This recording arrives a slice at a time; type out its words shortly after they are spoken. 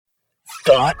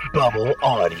Thought Bubble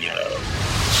Audio.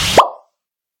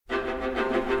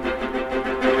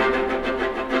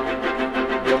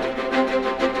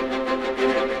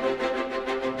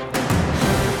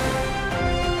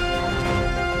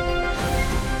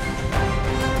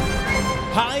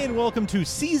 Hi, and welcome to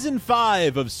Season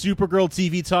 5 of Supergirl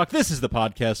TV Talk. This is the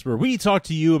podcast where we talk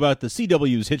to you about the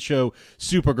CW's hit show,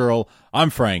 Supergirl. I'm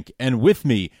Frank, and with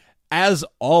me, as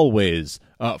always,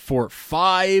 for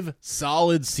 5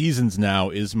 solid seasons now,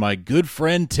 is my good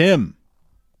friend Tim.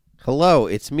 Hello,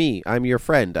 it's me. I'm your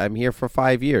friend. I'm here for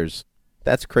 5 years.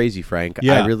 That's crazy, Frank.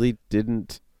 Yeah. I really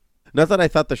didn't... Not that I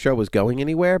thought the show was going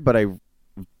anywhere, but I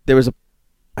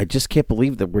just can't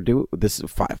believe that we're doing this.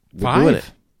 5. We're doing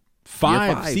it.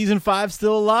 5. Season 5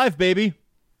 still alive, baby.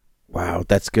 Wow,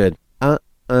 that's good.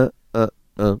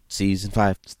 Season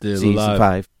 5. Still Season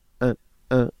alive.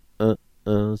 5.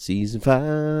 Season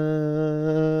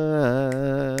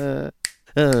 5.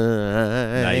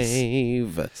 Nice.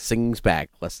 Sings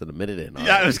back less than a minute in.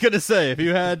 Yeah, I was going to say, if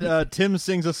you had Tim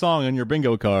sings a song on your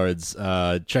bingo cards,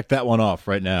 check that one off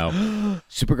right now.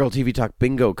 Supergirl TV Talk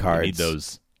bingo cards. I need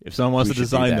those. If someone wants We to should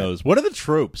do design that. those, what are the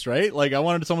tropes, right? Like, I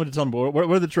wanted someone to tell me, what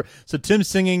are the tropes? So Tim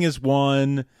singing is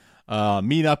one.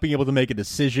 Me not being able to make a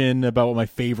decision about what my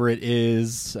favorite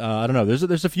is. I don't know.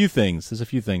 There's a few things.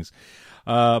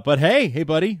 But hey,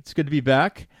 buddy, it's good to be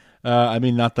back. I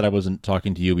mean, not that I wasn't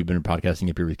talking to you. We've been podcasting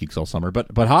up here with Geeks all summer.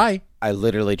 But hi. I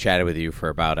literally chatted with you for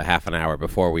about a half an hour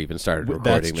before we even started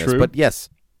recording That's this. true. But yes,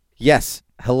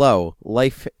 hello.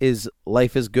 Life is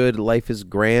good. Life is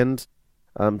grand.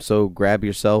 So grab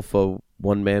yourself a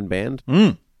one-man band.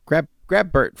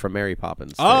 Grab Bert from Mary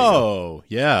Poppins. There you go. Oh,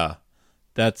 yeah.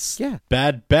 That's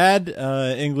bad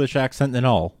English accent and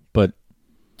all. But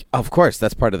Of course,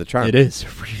 that's part of the charm. it is.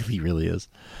 It really, really is.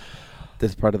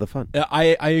 That's part of the fun.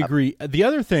 I agree. The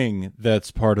other thing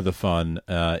that's part of the fun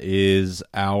is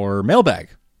our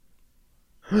mailbag.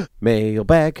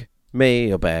 Mailbag.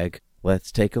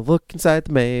 Let's take a look inside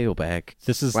the mailbag.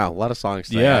 This is Wow, a lot of songs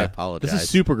today. yeah. I apologize. This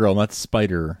is Supergirl, not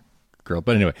Spider Girl.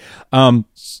 But anyway,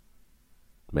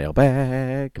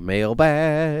 Mailbag.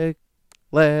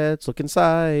 Let's look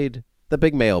inside the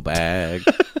big mailbag.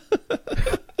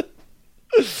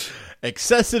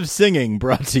 excessive singing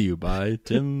brought to you by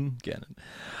Tim Gannon.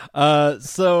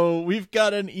 So we've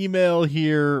got an email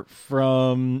here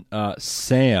from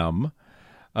Sam.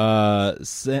 Sam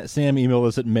emailed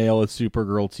us at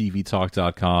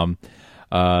mail@supergirltvtalk.com.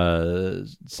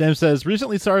 Sam says,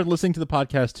 recently started listening to the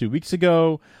podcast 2 weeks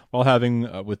ago while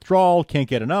having withdrawal. Can't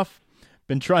get enough.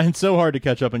 Been trying so hard to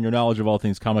catch up on your knowledge of all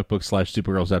things comic books /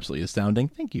 Supergirl is absolutely astounding.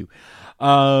 Thank you.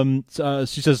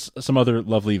 She says some other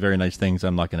lovely, very nice things.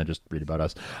 I'm not going to just read about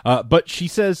us. But she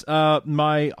says,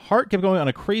 my heart kept going on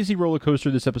a crazy roller coaster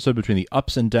this episode between the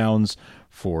ups and downs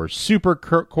for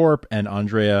Supercorp and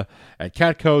Andrea at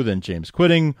Catco, then James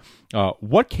quitting.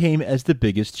 What came as the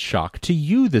biggest shock to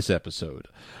you this episode?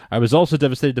 I was also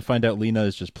devastated to find out Lena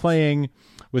is just playing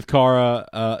with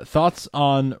Kara. Thoughts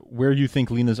on where you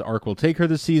think Lena's arc will take her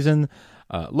this season?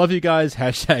 Love you guys.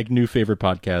 # new favorite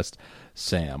podcast,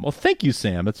 Sam. Well, thank you,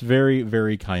 Sam. That's very,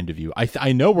 very kind of you.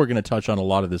 I know we're going to touch on a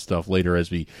lot of this stuff later as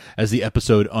the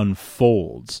episode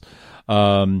unfolds.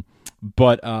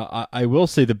 But I will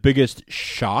say the biggest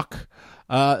shock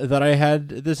that I had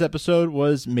this episode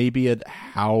was maybe at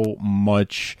how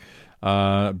much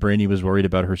Brainy was worried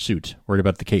about her suit, worried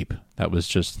about the cape. That was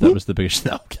the biggest.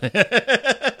 No.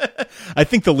 I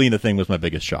think the Lena thing was my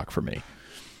biggest shock for me.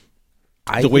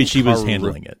 The way she was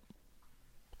handling it.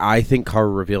 I think Kara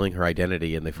revealing her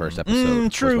identity in the first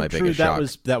episode was my biggest shock.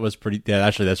 That was pretty. Yeah,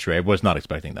 actually, that's true. I was not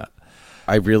expecting that.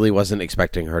 I really wasn't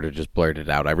expecting her to just blurt it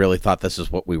out. I really thought this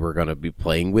is what we were going to be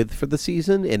playing with for the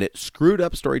season, and it screwed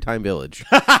up Storytime Village.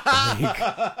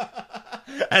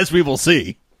 As we will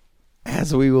see.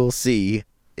 As we will see,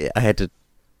 I had to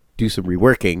do some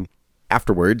reworking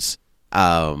afterwards.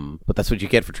 But that's what you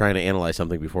get for trying to analyze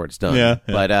something before it's done. Yeah.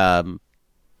 But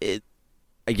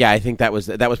I think that was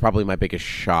probably my biggest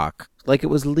shock. Like, it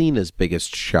was Lena's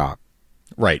biggest shock.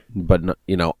 Right. But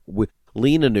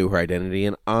Lena knew her identity,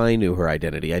 and I knew her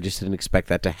identity. I just didn't expect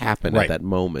that to happen at that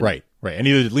moment. Right. And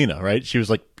neither did Lena, right? She was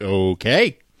like,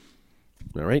 okay.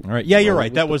 All right. Yeah, you're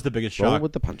right. That was the biggest Roll shock.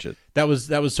 with the punches. That was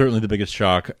certainly the biggest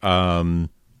shock. I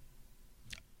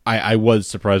was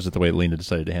surprised at the way Lena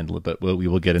decided to handle it, but we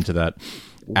will get into that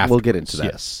after. We'll get into that.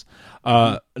 Yes.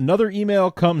 Another email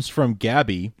comes from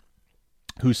Gabby,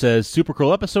 who says,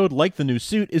 Supergirl episode, like the new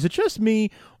suit. Is it just me,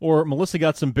 or Melissa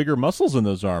got some bigger muscles in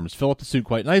those arms? Fill up the suit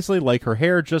quite nicely. Like her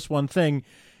hair, just one thing.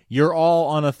 You're all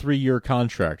on a 3-year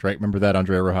contract, right? Remember that?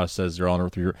 Andrea Rojas says they're all on a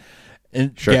 3-year.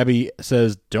 And Sure. Gabby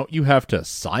says, don't you have to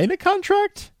sign a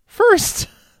contract first.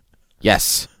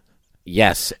 Yes,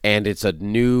 and it's a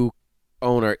new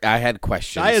owner. I had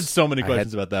questions. I had so many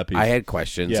questions about that piece. I had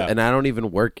questions, Yeah. and I don't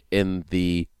even work in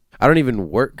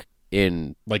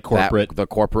like corporate, the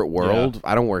corporate world.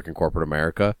 I don't work in corporate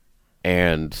America,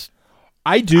 and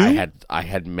I do. I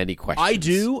had many questions. I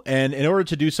do, and in order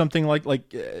to do something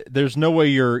there's no way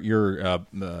your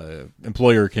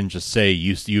employer can just say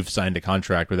you've signed a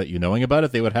contract without you knowing about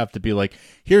it. They would have to be like,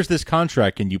 here's this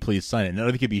contract, can you please sign it?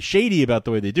 Now they could be shady about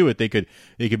the way they do it. They could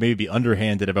maybe be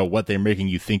underhanded about what they're making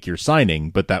you think you're signing,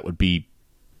 but that would be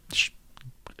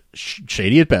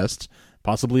shady at best,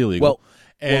 possibly illegal.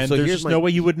 So there's just no way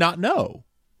you would not know.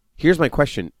 Here's my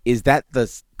question: is that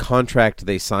the contract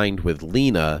they signed with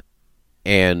Lena?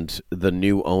 And the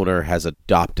new owner has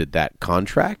adopted that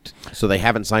contract, so they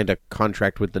haven't signed a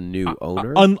contract with the new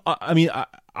owner.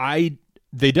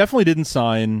 They definitely didn't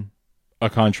sign a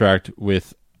contract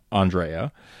with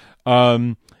Andrea.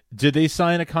 Did they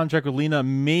sign a contract with Lena?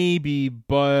 Maybe,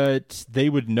 but they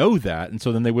would know that, and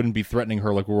so then they wouldn't be threatening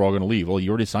her like we're all going to leave. Well, you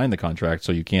already signed the contract,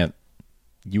 so you can't.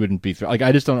 You wouldn't be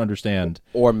I just don't understand.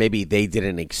 Or maybe they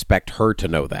didn't expect her to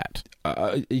know that.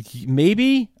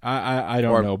 Maybe I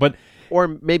don't know, but. Or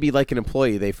maybe like an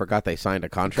employee, they forgot they signed a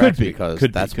contract because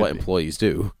that's what employees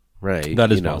do, right?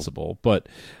 That is possible, but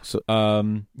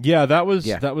that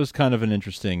was kind of an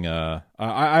interesting. I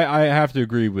have to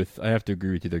agree with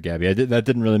you there, Gabby. That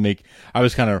didn't really make. I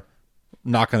was kind of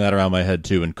knocking that around my head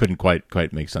too, and couldn't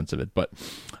quite make sense of it. But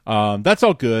that's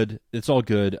all good. It's all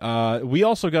good. We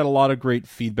also got a lot of great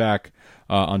feedback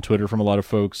on Twitter from a lot of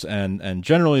folks, and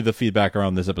generally the feedback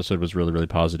around this episode was really, really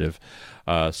positive.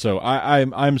 So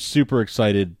I'm super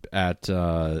excited at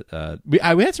we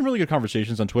had some really good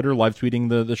conversations on Twitter, live tweeting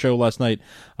the show last night.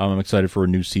 I'm excited for a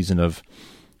new season of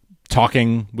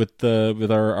talking with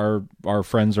our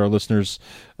friends, our listeners.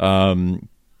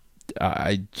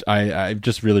 I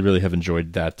just really, really have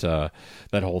enjoyed that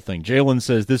whole thing. Jalen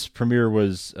says this premiere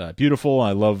was beautiful.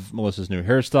 I love Melissa's new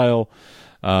hairstyle.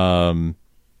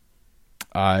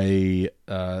 I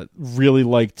really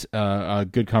liked a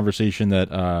good conversation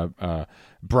that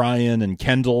Brian and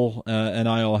Kendall and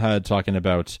I all had talking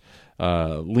about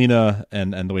Lena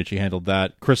and the way she handled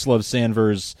that. Chris loves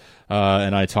Sanvers,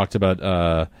 and I talked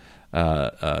about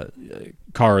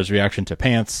Kara's reaction to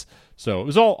pants. So it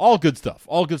was all good stuff.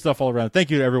 All good stuff all around.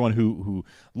 Thank you to everyone who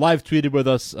live tweeted with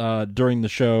us during the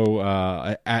show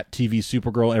at TV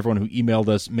Supergirl. Everyone who emailed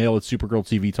us,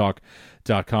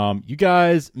 mail@supergirltvtalk.com. You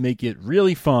guys make it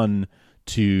really fun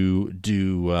to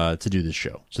do this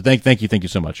show. So thank you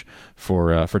so much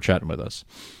for chatting with us.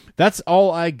 That's all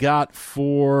I got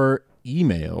for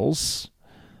emails.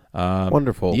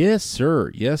 Wonderful. Yes,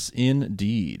 sir. Yes,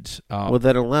 indeed. Well,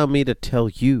 then allow me to tell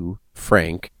you,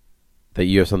 Frank, that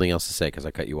you have something else to say because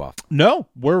I cut you off. No,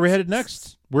 where are we headed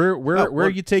next? Where are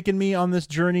you taking me on this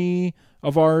journey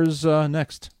of ours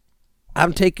next?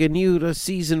 I'm taking you to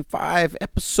Season 5,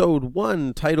 Episode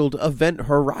 1, titled Event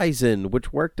Horizon,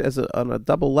 which worked on a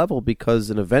double level because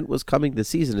an event was coming this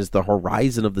season. Is the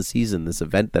horizon of the season, this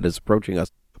event that is approaching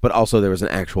us. But also there was an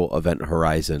actual event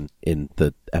horizon in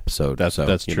the episode.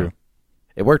 That's true.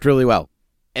 It worked really well.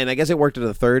 And I guess it worked in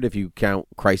the third if you count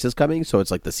Crisis coming. So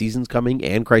it's like the season's coming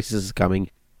and Crisis is coming.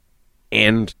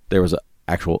 And there was an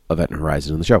actual Event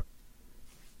Horizon in the show.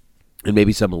 And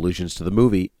maybe some allusions to the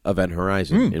movie Event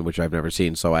Horizon, in which I've never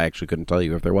seen. So I actually couldn't tell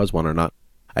you if there was one or not.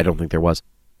 I don't think there was.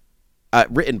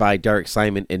 Written by Derek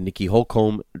Simon and Nikki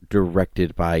Holcomb.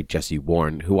 Directed by Jesse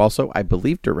Warren, who also, I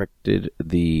believe, directed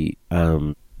the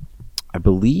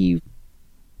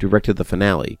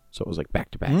finale, so it was like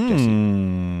back-to-back.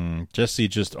 Jesse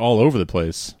just all over the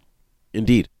place.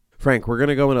 Indeed. Frank, we're going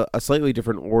to go in a slightly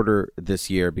different order this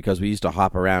year because we used to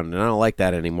hop around, and I don't like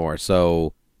that anymore.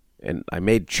 So, and I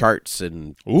made charts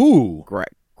and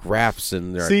graphs,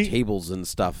 and there are tables and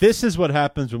stuff. This is what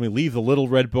happens when we leave the little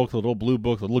red book, the little blue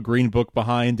book, the little green book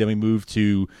behind, and we move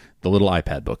to the little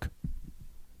iPad book.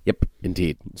 Yep,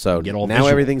 indeed. So now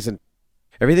everything's in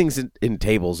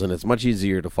tables, and it's much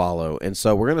easier to follow. And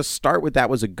so we're going to start with That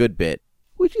Was a Good Bit,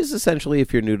 which is essentially,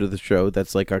 if you're new to the show,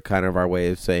 that's like a kind of our way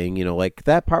of saying, like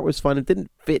that part was fun. It didn't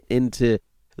fit into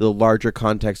the larger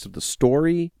context of the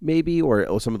story, maybe,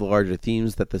 or some of the larger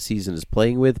themes that the season is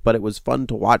playing with, but it was fun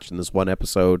to watch in this one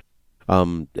episode,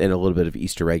 and a little bit of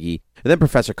Easter eggy. And then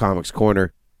Professor Comics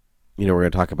Corner, we're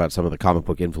going to talk about some of the comic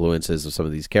book influences of some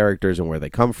of these characters and where they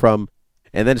come from.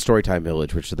 And then Storytime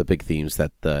Village, which are the big themes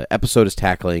that the episode is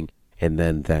tackling, and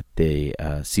then that the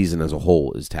season as a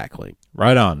whole is tackling.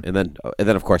 Right on. And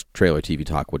then of course, Trailer TV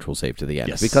Talk, which we'll save to the end.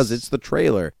 Yes. Because it's the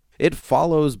trailer. It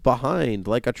follows behind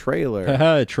like a trailer.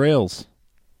 It trails.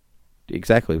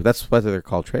 exactly. That's what they're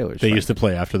called, trailers. They right? used to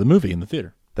play after the movie in the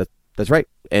theater. That's right.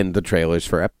 And the trailers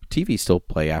for TV still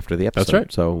play after the episode. That's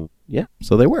right. So, yeah,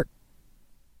 so they work.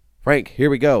 Frank, here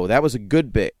we go. That was a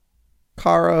good bit.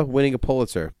 Kara winning a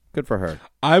Pulitzer. Good for her.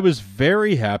 I was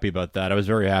very happy about that. I was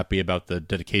very happy about the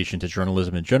dedication to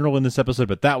journalism in general in this episode,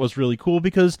 but that was really cool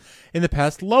because in the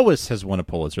past, Lois has won a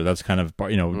Pulitzer. That's kind of,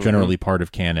 generally part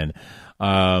of canon.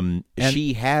 And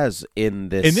she has in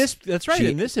this. That's right.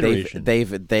 In this iteration,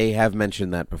 they have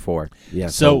mentioned that before. Yeah.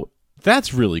 So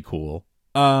that's really cool.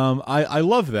 I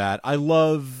love that. I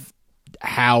love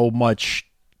how much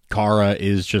Kara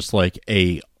is just like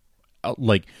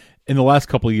in the last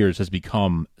couple of years has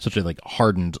become such a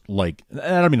hardened, I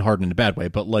don't mean hardened in a bad way,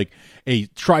 but like a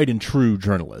tried and true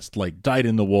journalist, like dyed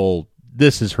in the wool.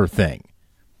 This is her thing.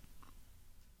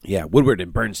 Yeah. Woodward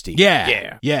and Bernstein.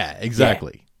 Yeah.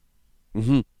 Exactly. Yeah.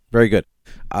 Mm-hmm. Very good.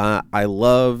 I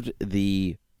loved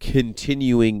the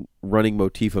continuing running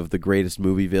motif of the greatest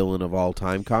movie villain of all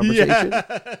time conversation.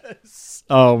 Yes.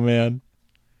 Oh man.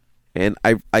 And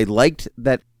I liked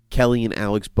that Kelly and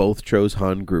Alex both chose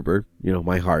Han Gruber.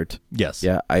 My heart. Yes.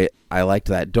 Yeah, I liked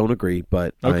that. Don't agree,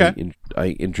 but okay.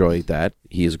 I enjoyed that.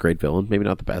 He is a great villain. Maybe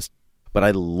not the best, but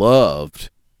I loved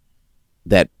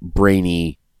that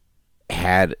Brainy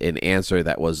had an answer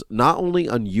that was not only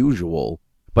unusual,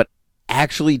 but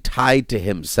actually tied to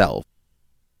himself.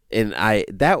 And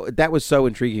that was so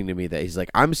intriguing to me that he's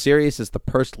like, I'm serious as the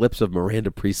pursed lips of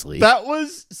Miranda Priestley. That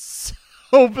was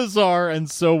so bizarre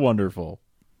and so wonderful.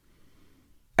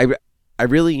 I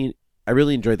really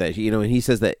enjoyed that. And he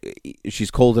says that she's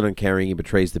cold and uncaring and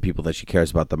betrays the people that she cares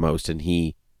about the most, and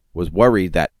he was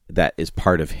worried that that is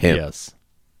part of him. Yes.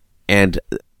 And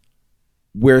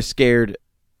we're scared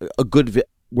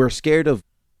we're scared of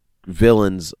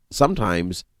villains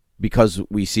sometimes because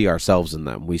we see ourselves in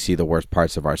them. We see the worst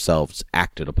parts of ourselves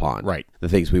acted upon. Right. The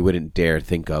things we wouldn't dare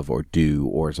think of or do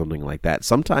or something like that.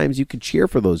 Sometimes you can cheer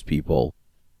for those people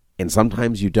and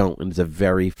sometimes you don't. And it's a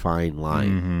very fine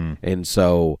line. Mm-hmm. And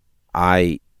so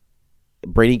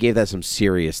Brainy gave that some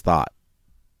serious thought,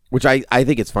 which I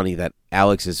think it's funny that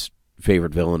Alex's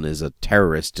favorite villain is a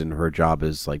terrorist and her job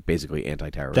is basically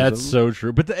anti-terrorism. That's so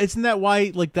true. But isn't that why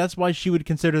that's why she would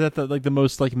consider that the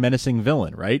most menacing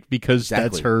villain, right? Because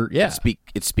that's her. Yeah.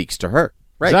 It speaks to her.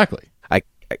 Right. Exactly.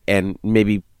 And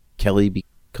maybe Kelly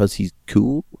because he's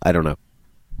cool. I don't know.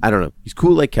 He's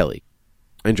cool like Kelly.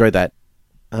 I enjoyed that.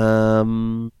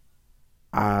 The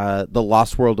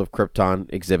Lost World of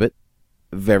Krypton exhibit.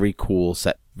 Very cool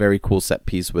set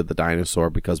piece with the dinosaur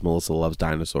because Melissa loves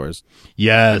dinosaurs.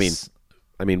 Yes.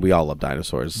 I mean, we all love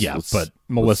dinosaurs. Yeah, but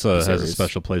Melissa has a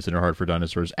special place in her heart for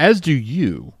dinosaurs, as do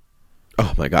you.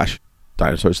 Oh my gosh,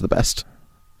 dinosaurs are the best.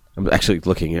 I'm actually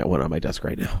looking at one on my desk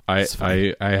right now. I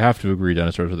have to agree,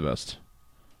 dinosaurs are the best.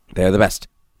 They're the best.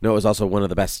 No, it was also one of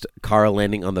the best. Kara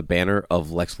landing on the banner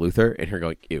of Lex Luthor and her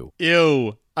going, ew.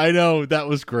 Ew. I know, that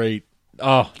was great.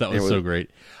 Oh, that was so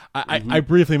great. I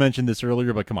briefly mentioned this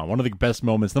earlier, but come on. One of the best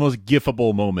moments, the most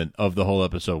gifable moment of the whole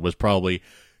episode was probably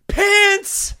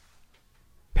Pants!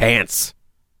 Pants.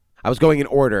 I was going in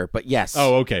order, but yes.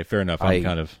 Oh, okay. Fair enough.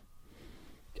 You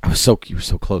were so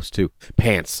close too.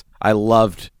 Pants. I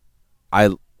loved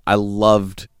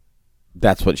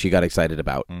that's what she got excited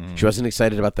about. Mm-hmm. She wasn't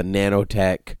excited about the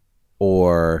nanotech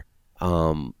or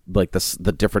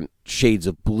the different shades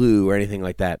of blue or anything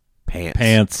like that.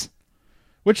 Pants.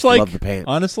 Which, love the pants.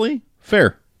 Honestly,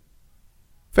 fair.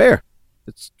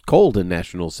 It's cold in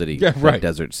National City. Yeah, right.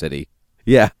 Desert City.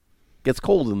 Yeah. Gets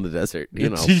cold in the desert,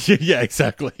 Yeah,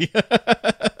 exactly.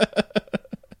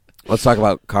 Let's talk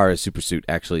about Kara's supersuit,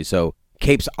 actually. So,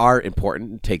 capes are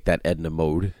important. Take that, Edna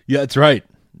Mode. Yeah, that's right.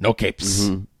 No capes.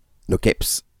 Mm-hmm. No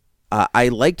capes. I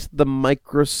liked the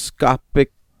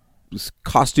microscopic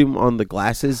costume on the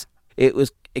glasses. It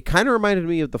kind of reminded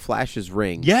me of the Flash's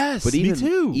ring. Yes, but me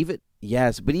too.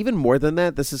 But even more than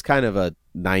that, this is kind of a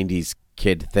 90s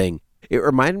kid thing. It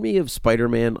reminded me of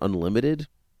Spider-Man Unlimited.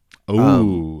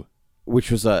 Ooh.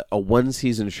 Which was a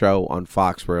one-season show on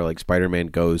Fox where Spider-Man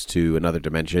goes to another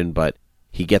dimension, but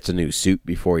he gets a new suit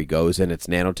before he goes, and it's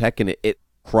nanotech, and it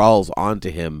crawls onto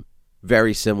him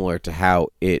very similar to how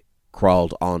it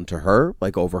crawled onto her,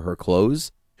 over her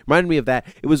clothes. Reminded me of that.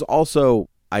 It was also,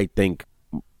 I think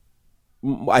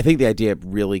the idea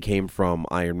really came from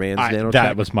Iron Man's nanotech.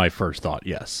 That was my first thought,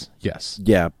 yes.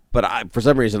 Yeah, but for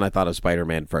some reason I thought of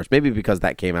Spider-Man first. Maybe because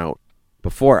that came out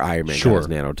before Iron Man got his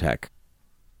nanotech.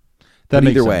 That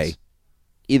makes sense.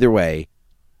 Either way,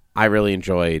 I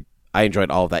enjoyed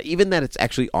all of that. Even that it's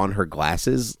actually on her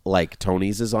glasses, like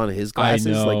Tony's is on his glasses.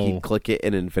 I know. He'd click it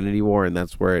in Infinity War, and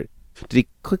that's where it. Did he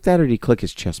click that or did he click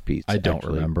his chest piece? I don't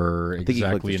remember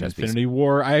exactly in his chest piece. Infinity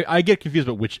War. I get confused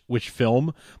about which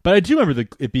film, but I do remember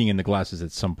it being in the glasses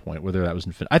at some point, whether that was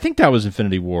I think that was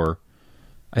Infinity War.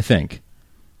 I think.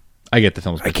 I get the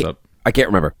films mixed up. I can't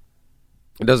remember.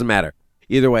 It doesn't matter.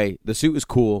 Either way, the suit is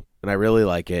cool, and I really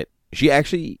like it. She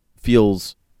actually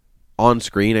feels on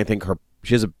screen. I think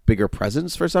she has a bigger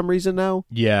presence for some reason now.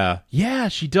 Yeah,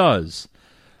 she does.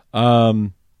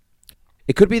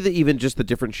 It could be even just the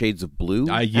different shades of blue.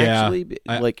 Actually,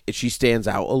 she stands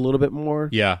out a little bit more.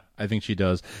 Yeah, I think she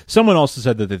does. Someone also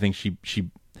said that they think she.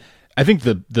 I think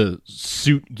the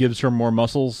suit gives her more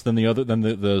muscles than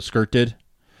the skirt did.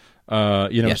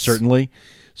 Yes. Certainly.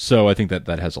 So I think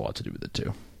that has a lot to do with it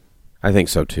too. I think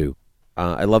so too.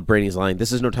 I love Brady's line.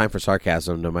 This is no time for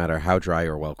sarcasm, no matter how dry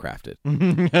or well crafted.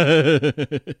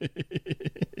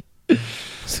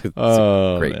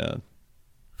 Great, man,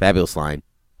 fabulous line.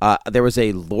 There was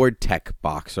a Lord Tech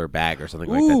box or bag or something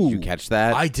like that. Did you catch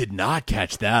that? I did not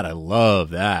catch that. I love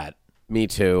that. Me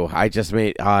too. I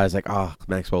was like,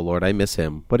 Maxwell Lord, I miss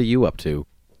him. What are you up to,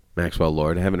 Maxwell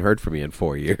Lord? I haven't heard from you in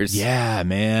 4 years. Yeah,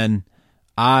 man.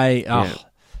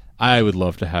 I would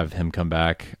love to have him come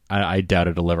back. I doubt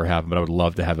it'll ever happen, but I would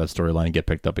love to have that storyline get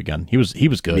picked up again. He was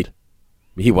good.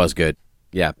 He was good.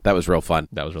 Yeah, that was real fun.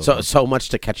 Fun. So much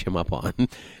to catch him up on.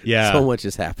 Yeah. So much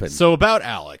has happened. So about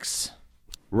Alex.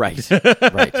 Right.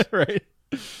 Right.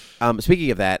 Speaking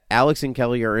of that, Alex and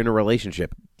Kelly are in a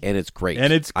relationship, and it's great.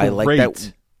 I like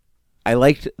that. I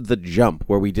liked the jump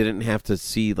where we didn't have to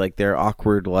see their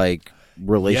awkward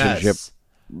relationship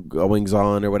goings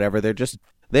on or whatever.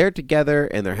 They're together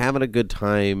and they're having a good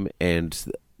time, and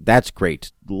that's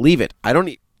great. Leave it. I don't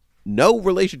need no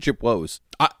relationship woes.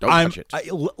 Don't touch it.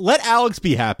 Let Alex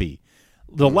be happy.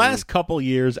 The last couple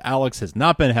years, Alex has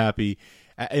not been happy.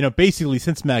 Basically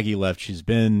since Maggie left, she's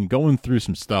been going through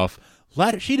some stuff.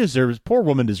 Poor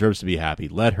woman deserves to be happy.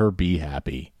 Let her be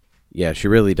happy. Yeah, she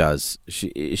really does.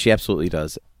 She absolutely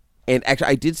does. And actually,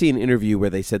 I did see an interview where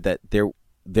they said that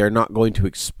they're not going to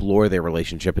explore their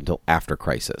relationship until after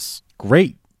Crisis.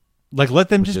 Great. Let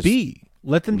them just be.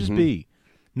 Let them just be.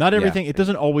 Not everything. It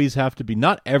doesn't always have to be.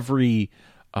 Not every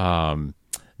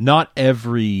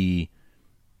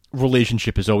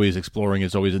relationship is always exploring,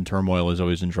 is always in turmoil, is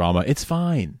always in drama. It's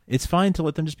fine. It's fine to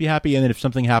let them just be happy. And then if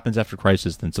something happens after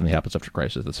Crisis, then something happens after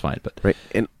Crisis. That's fine. But right.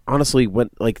 And honestly, when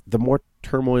the more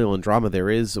turmoil and drama there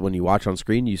is when you watch on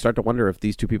screen, you start to wonder if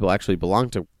these two people actually belong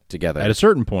together. At a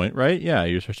certain point, right? Yeah,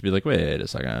 you're supposed to be like, wait a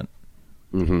second.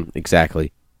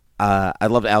 Exactly. I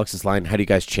loved Alex's line, "How do you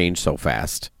guys change so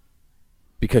fast?"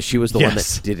 Because she was the one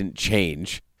that didn't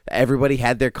change. Everybody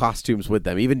had their costumes with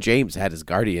them. Even James had his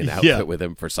Guardian outfit with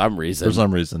him for some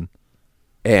reason.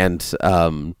 And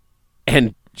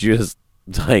she was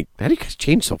like, "How do you guys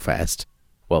change so fast?"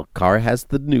 Well, Kara has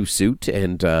the new suit,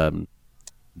 and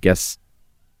guess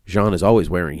Jean is always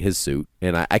wearing his suit.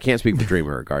 And I can't speak for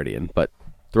Dreamer or Guardian, but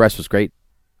the rest was great.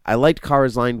 I liked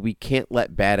Kara's line, "We can't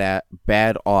let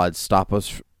bad odds stop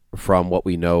us from what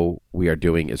we know we are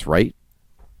doing is right."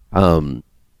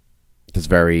 It's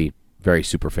very, very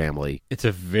super family. It's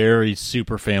a very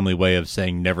super family way of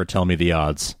saying never tell me the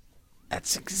odds.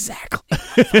 That's exactly what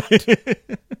I thought.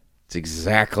 It's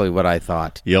exactly what I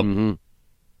thought. Yep. And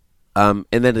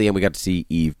then at the end we got to see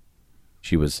Eve.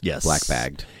 She was black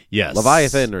bagged. Yes.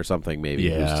 Leviathan or something maybe,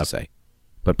 who's to say.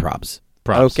 But props.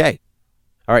 Props. Okay.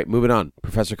 All right, moving on.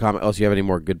 Professor Comics. Oh, so you have any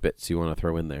more good bits you want to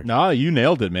throw in there? No, you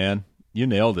nailed it, man. You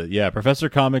nailed it. Yeah, Professor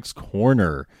Comics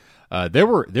Corner. There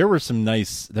was some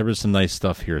nice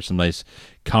stuff here. Some nice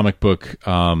comic book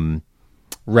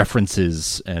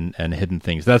references and hidden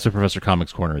things. That's what Professor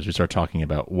Comics Corner is. We start talking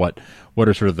about what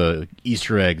are sort of the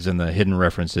Easter eggs and the hidden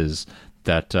references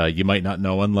that you might not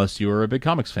know unless you are a big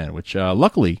comics fan, which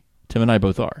luckily Tim and I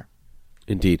both are.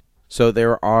 Indeed. So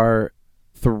there are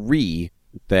 3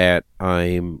 that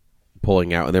I'm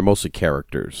pulling out, and they're mostly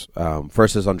characters.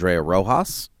 First is Andrea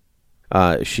Rojas.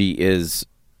 She is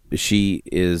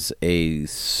a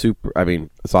super. I mean,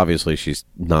 it's obviously she's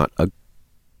not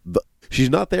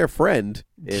their friend.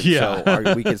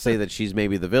 So we can say that she's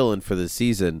maybe the villain for this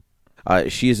season.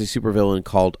 She is a supervillain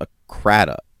called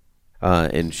Akrata,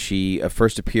 and she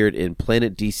first appeared in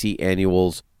Planet DC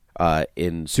Annuals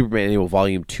in Superman Annual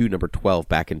Volume 2, number 12,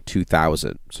 back in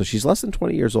 2000. So she's less than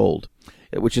 20 years old,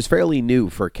 which is fairly new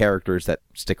for characters that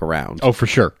stick around. Oh, for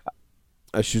sure.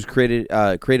 She was created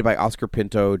by Oscar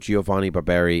Pinto, Giovanni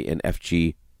Barberi, and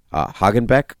F.G.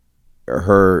 Hagenbeck.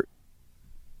 Her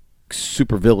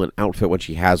supervillain outfit, when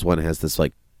she has one, has this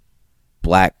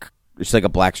black. It's like a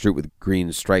black suit with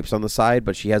green stripes on the side,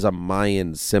 but she has a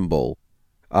Mayan symbol,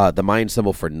 the Mayan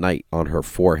symbol for night, on her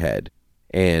forehead,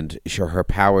 and her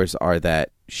powers are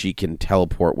that she can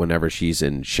teleport whenever she's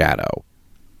in shadow.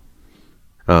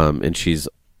 And she's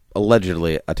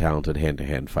allegedly a talented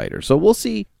hand-to-hand fighter. So we'll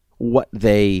see what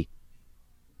they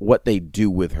do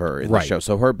with her in the show.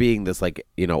 So her being this, like,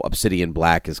 Obsidian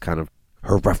Black is kind of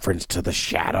her reference to the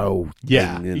shadow.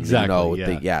 Yeah, thing, and,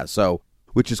 exactly. So,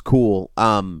 which is cool.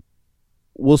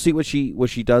 We'll see what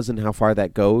she does and how far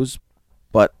that goes.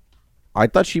 But I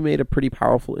thought she made a pretty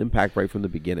powerful impact right from the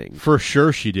beginning. For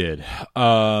sure she did.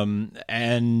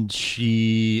 And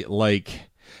she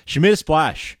made a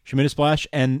splash.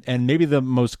 And maybe the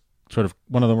most sort of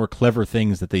one of the more clever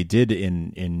things that they did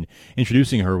in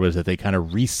introducing her was that they kind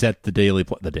of reset the Daily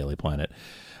Planet.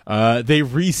 They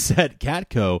reset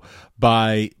Catco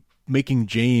by making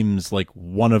James like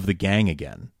one of the gang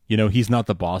again. He's not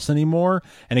the boss anymore,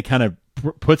 and it kind of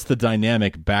puts the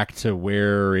dynamic back to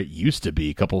where it used to be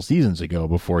a couple seasons ago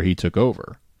before he took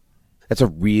over. That's a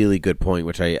really good point,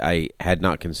 which I had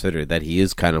not considered, that he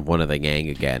is kind of one of the gang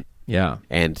again. Yeah.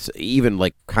 And even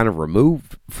like kind of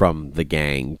removed from the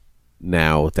gang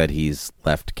now that he's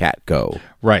left Catco.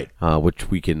 Right. Which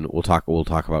we'll talk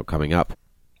about coming up.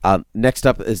 Next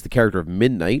up is the character of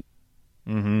Midnight.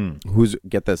 Mm-hmm.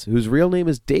 Whose real name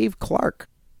is Dave Clark.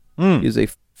 He's a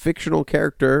fictional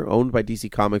character owned by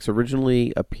DC Comics,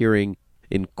 originally appearing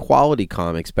in Quality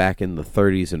Comics back in the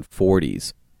 30s and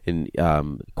 40s. And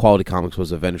Quality Comics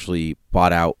was eventually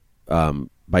bought out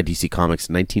by DC Comics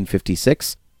in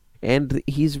 1956, and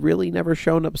he's really never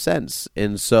shown up since.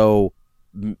 And so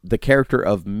the character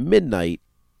of Midnight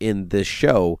in this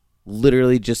show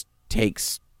literally just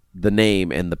takes the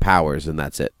name and the powers, and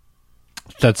that's it.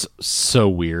 That's so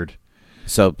weird.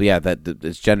 So yeah, that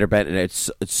it's gender bent, and it's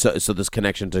so this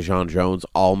connection to J'onn J'onzz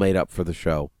all made up for the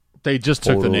show. They just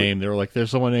took the name. They were like,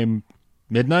 "There's someone named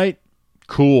Midnight.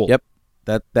 Cool. Yep,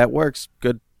 that works.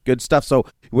 Good stuff." So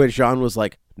when J'onn was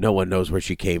like, "No one knows where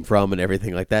she came from," and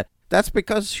everything like that, that's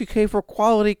because she came from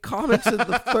Quality Comics in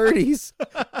the 30s,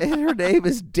 and her name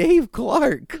is Dave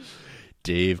Clark.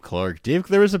 Dave Clark.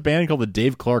 There was a band called the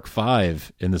Dave Clark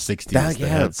Five in the 60s that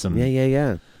had some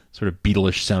sort of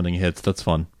Beatles sounding hits. That's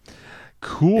fun.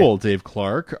 Cool, Dave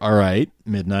Clark. All right,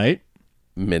 Midnight.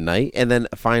 And then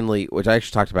finally, which I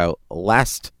actually talked about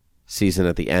last season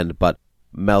at the end, but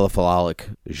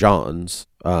Mellifluolic Jones,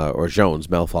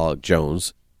 Mellifluolic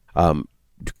Jones,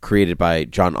 created by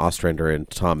John Ostrander and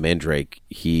Tom Mandrake.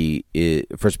 He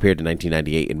first appeared in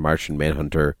 1998 in Martian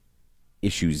Manhunter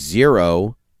issue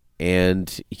 0,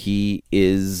 and he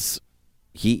is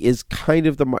kind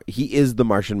of the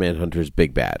Martian Manhunter's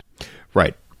big bad.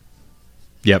 Right.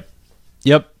 Yep.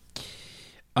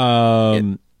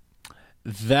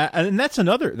 That's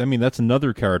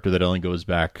another character that only goes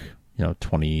back,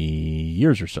 20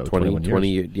 years or so, 21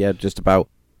 years. Yeah, just about.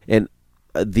 And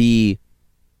the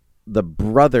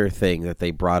brother thing that they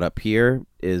brought up here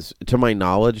is, to my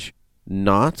knowledge,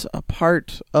 not a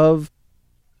part of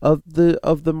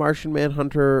the Martian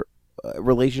Manhunter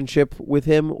relationship with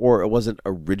him, or it wasn't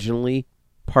originally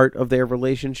part of their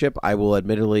relationship. I will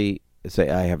admittedly say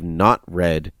I have not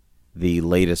read the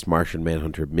latest Martian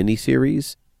Manhunter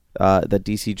miniseries that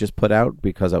DC just put out,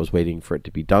 because I was waiting for it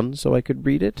to be done so I could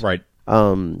read it. Right.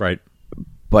 Right.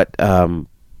 But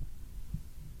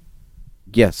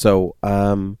yeah. So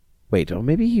wait. Oh,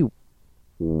 maybe he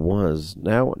was.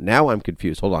 Now I'm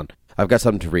confused. Hold on. I've got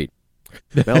something to read.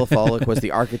 Mellifluolic was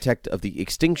the architect of the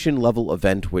extinction level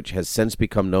event, which has since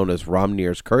become known as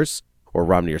Romnir's Curse, or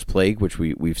Romnir's Plague, which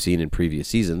we've seen in previous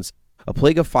seasons. A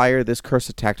plague of fire, this curse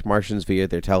attacked Martians via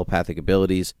their telepathic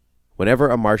abilities. Whenever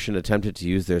a Martian attempted to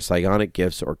use their psionic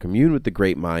gifts or commune with the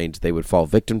Great Mind, they would fall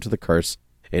victim to the curse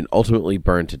and ultimately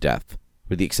burn to death.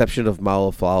 With the exception of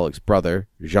Mellifluolic's brother,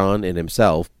 J'onn, and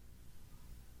himself.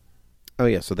 Oh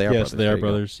yeah, so they are brothers. Yes, they are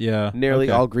brothers, yeah.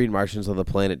 Nearly all green Martians on the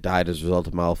planet died as a result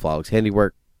of Mellifluolic's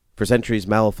handiwork. For centuries,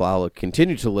 Mellifluolic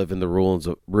continued to live in the ruins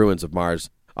of Mars,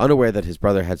 unaware that his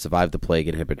brother had survived the plague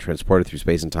and had been transported through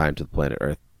space and time to the planet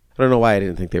Earth. I don't know why I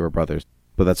didn't think they were brothers,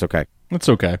 but that's okay. That's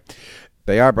okay.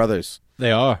 They are brothers.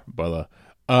 They are, brother.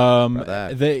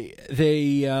 They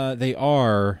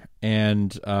are,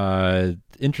 and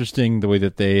interesting the way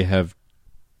that they have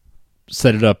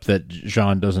set it up that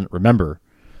J'onn doesn't remember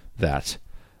that.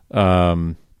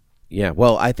 Yeah,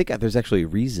 well, I think there's actually a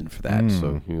reason for that.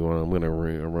 So I'm going to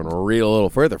read a little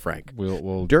further, Frank.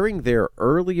 We'll During their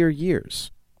earlier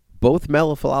years, both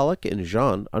Mellifluolic and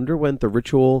J'onn underwent the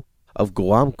ritual of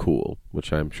Glamkul,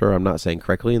 which I'm sure I'm not saying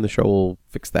correctly, and the show will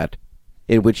fix that,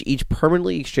 in which each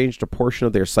permanently exchanged a portion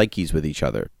of their psyches with each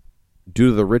other. Due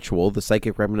to the ritual, the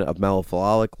psychic remnant of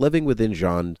Mellifluolic living within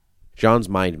J'onn's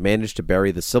mind managed to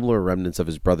bury the similar remnants of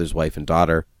his brother's wife and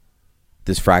daughter.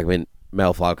 This fragment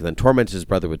Maleflog then tormented his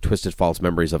brother with twisted false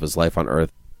memories of his life on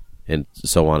Earth, and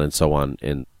so on and so on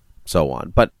and so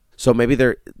on. But so maybe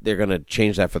they're going to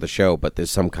change that for the show, but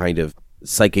there's some kind of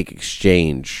psychic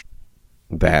exchange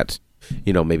that,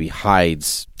 maybe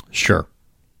hides. Sure.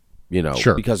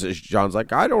 Sure. Because John's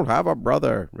like, I don't have a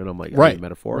brother. And I'm like, right.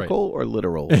 Metaphorical or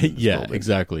literal? Yeah,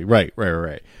 exactly. Right.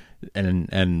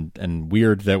 And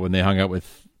weird that when he hung out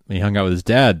with his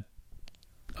dad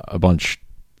a bunch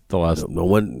the last. No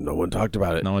one talked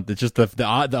about it. No one. It's just the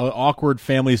awkward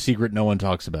family secret no one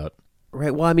talks about.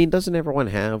 Right. Well, I mean, doesn't everyone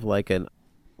have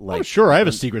Oh, sure, I have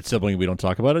a secret sibling we don't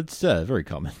talk about. It's very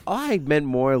common. I meant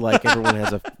more like everyone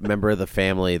has a member of the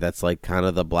family that's like kind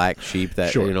of the black sheep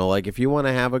that, sure. Like if you want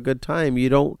to have a good time, you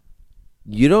don't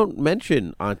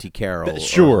mention Auntie Carol.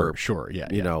 Sure,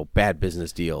 yeah. Bad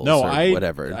business deals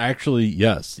whatever. Actually,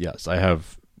 yes, I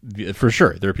have, for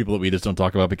sure. There are people that we just don't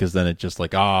talk about because then it just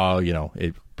like,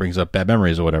 it brings up bad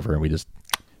memories or whatever, and we just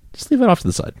leave it off to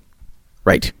the side.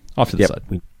 Right. Off to the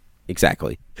side.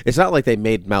 Exactly. It's not like they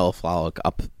made Maleflog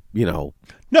up, No,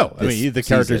 I mean, the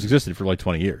characters existed for like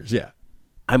 20 years, yeah.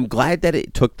 I'm glad that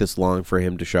it took this long for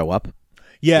him to show up.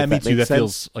 Yeah, me too. That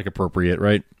feels like appropriate,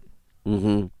 right?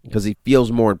 Mm-hmm. Because he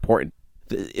feels more important.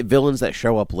 The villains that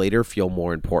show up later feel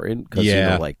more important because,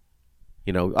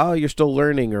 you're still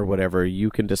learning or whatever. You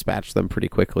can dispatch them pretty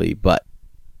quickly, but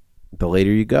the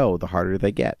later you go, the harder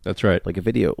they get. That's right. Like a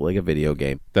video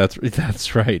game.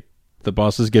 That's right. The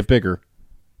bosses get bigger.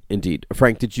 Indeed.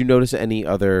 Frank, did you notice any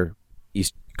other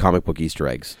comic book Easter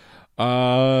eggs?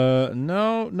 No,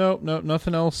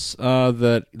 nothing else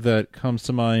that comes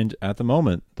to mind at the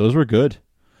moment. Those were good.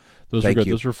 Those were good.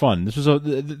 Those were fun.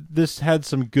 This had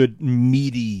some good,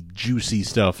 meaty, juicy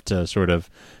stuff to sort of,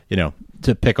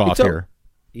 to pick off here.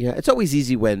 Yeah, it's always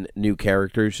easy when new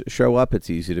characters show up. It's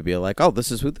easy to be like, oh,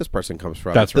 this is who this person comes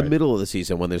from. That's the middle of the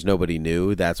season when there's nobody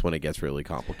new. That's when it gets really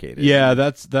complicated. Yeah,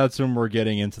 that's when we're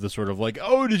getting into the sort of like,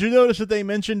 oh, did you notice that they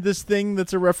mentioned this thing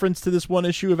that's a reference to this one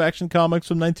issue of Action Comics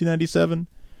from 1997?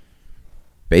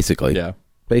 Basically. Yeah.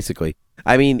 Basically.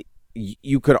 I mean,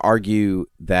 you could argue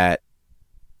that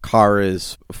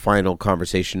Kara's final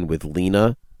conversation with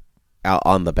Lena out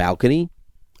on the balcony,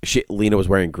 Lena was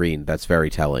wearing green. That's very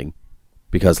telling.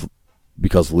 Because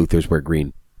Luthers wear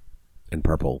green and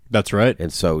purple. That's right.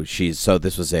 And so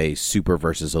this was a super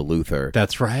versus a Luthor.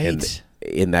 That's right.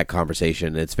 In that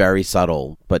conversation, it's very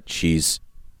subtle, but she's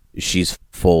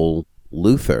full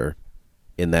Luthor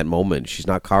in that moment. She's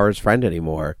not Kara's friend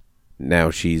anymore. Now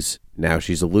she's a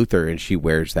Luthor, and she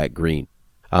wears that green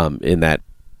in that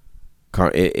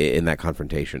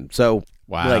confrontation. So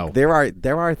wow, like there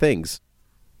are things.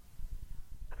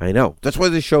 I know. That's why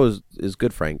this show is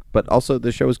good, Frank. But also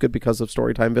the show is good because of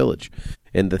Storytime Village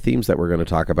and the themes that we're going to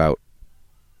talk about.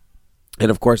 And,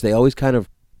 of course, they always kind of,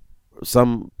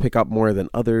 some pick up more than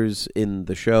others in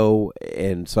the show,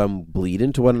 and some bleed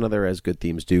into one another as good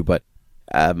themes do. But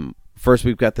first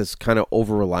we've got this kind of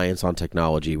over-reliance on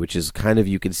technology, which is kind of,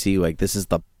 you can see, like, this is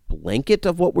the blanket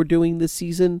of what we're doing this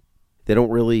season. They don't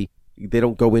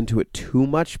go into it too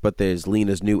much, but there's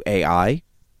Lena's new AI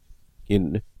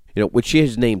which she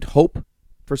has named Hope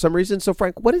for some reason. So,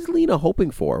 Frank, what is Lena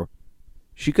hoping for?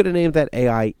 She could have named that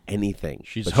AI anything.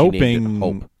 She's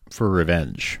hoping for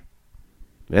revenge.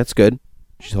 That's good.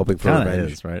 She's hoping for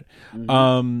revenge. Is, right?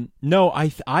 Mm-hmm. No,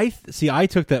 I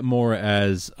took that more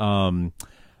as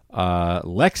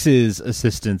Lex's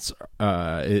assistant's.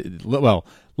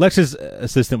 Lex's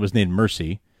assistant was named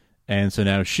Mercy, and so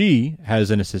now she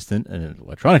has an assistant, an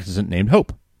electronic assistant named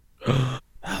Hope.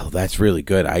 Oh, that's really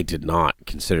good. I did not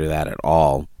consider that at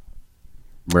all.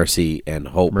 Mercy and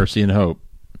Hope.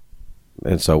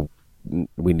 And so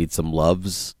we need some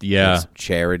loves. Yeah. Some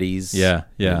charities. Yeah.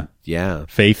 Yeah.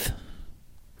 Faith.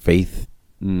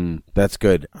 That's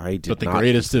good. I did not. But the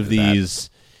greatest of these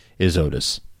is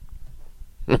Otis.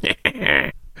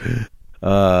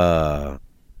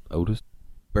 Otis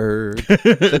Bird.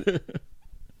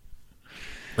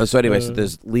 So anyway, so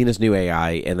there's Lena's new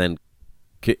AI, and then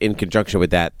in conjunction with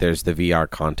that, there's the VR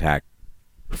contact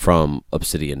from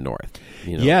Obsidian North.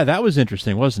 Yeah, that was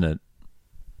interesting, wasn't it?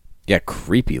 Yeah,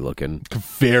 creepy looking.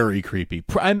 Very creepy.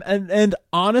 And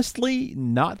honestly,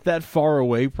 not that far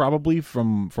away probably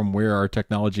from where our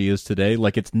technology is today.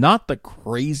 Like, it's not the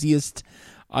craziest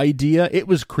idea. It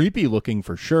was creepy looking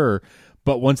for sure,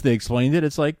 but once they explained it,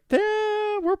 it's like,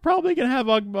 we're probably going to have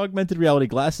augmented reality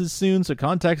glasses soon, so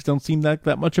contacts don't seem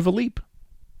that much of a leap.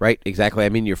 Right, exactly. I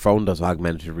mean, your phone does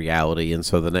augmented reality, and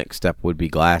so the next step would be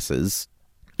glasses.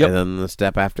 Yep. And then the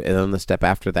step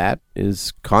after that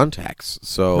is contacts.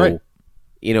 So, right.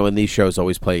 And these shows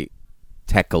always play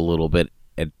tech a little bit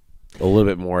a little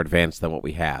bit more advanced than what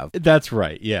we have. That's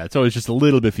right. Yeah, it's always just a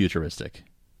little bit futuristic.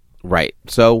 Right.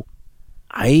 So,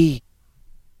 it's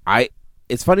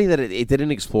funny that it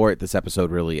didn't explore it this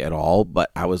episode really at all, but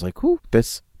I was like,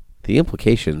 the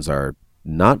implications are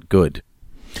not good.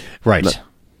 Right.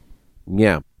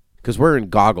 Yeah. Because we're in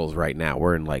goggles right now.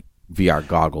 We're in like VR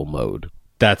goggle mode.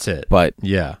 That's it. But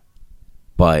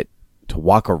to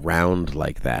walk around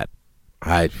like that,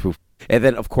 and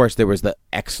then of course there was the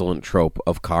excellent trope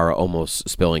of Kara almost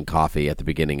spilling coffee at the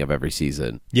beginning of every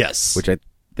season. Yes. Which I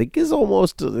think is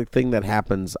almost the thing that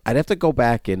happens. I'd have to go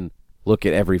back and look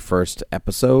at every first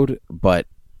episode, but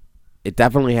it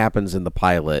definitely happens in the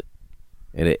pilot,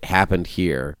 and it happened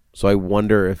here. So I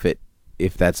wonder if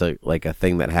that's a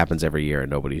thing that happens every year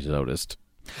and nobody's noticed.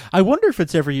 I wonder if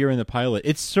it's every year in the pilot.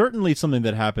 It's certainly something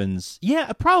that happens.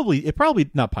 Yeah, probably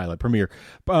not pilot, premiere.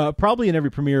 Probably in every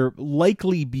premiere,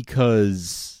 likely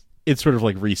because it's sort of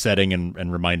like resetting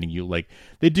and reminding you, like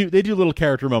they do little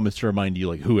character moments to remind you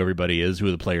like who everybody is, who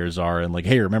the players are, and like,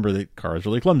 hey, remember that Kara's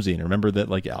really clumsy, and remember that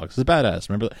like Alex is a badass.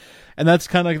 Remember that, and that's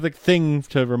kind of the thing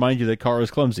to remind you that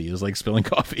Kara's clumsy is like spilling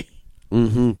coffee.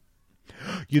 Mm-hmm.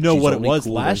 You know She's what it only was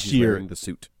cool when last she's year? wearing the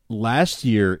suit. Last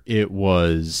year it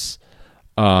was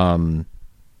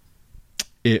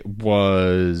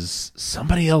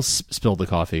somebody else spilled the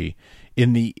coffee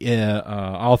in the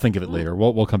I'll think of it later.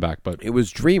 We'll come back, but It was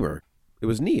Dreamer. It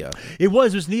was Nia. it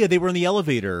was Nia. They were in the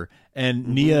elevator and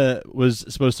Nia was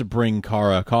supposed to bring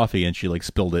Kara coffee and she like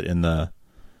spilled it in the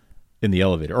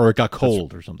elevator, or it got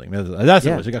cold or something. That's what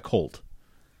it was. It got cold.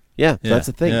 Yeah, Yeah, that's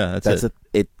the thing. yeah, that's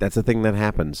That's a thing that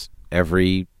happens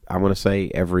every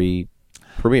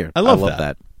premiere. I love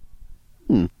that.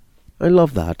 I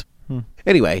love that.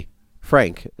 Anyway,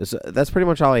 Frank, that's pretty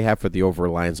much all I have for the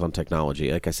over-reliance on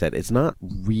technology. Like I said, it's not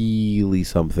really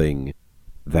something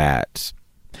that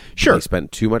Sure. they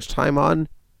spent too much time on,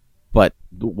 but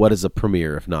what is a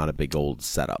premiere if not a big old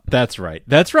setup? That's right.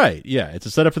 Yeah, it's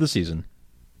a setup for the season.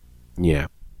 Yeah.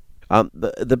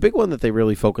 The big one that they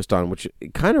really focused on, which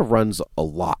kind of runs a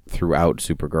lot throughout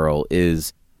Supergirl,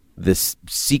 is this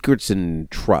secrets and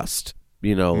trust.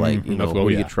 You know, like, Oh, who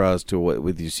yeah. you trust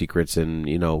with your secrets and,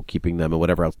 keeping them and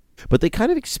whatever else. But they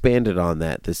kind of expanded on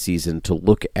that this season to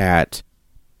look at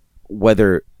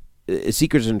whether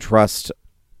secrets and trust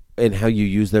and how you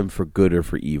use them for good or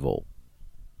for evil.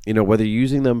 Whether you're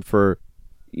using them for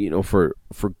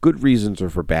good reasons or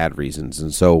for bad reasons.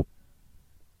 And so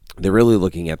they're really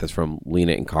looking at this from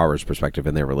Lena and Kara's perspective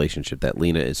in their relationship, that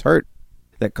Lena is hurt,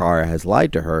 that Kara has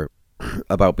lied to her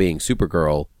about being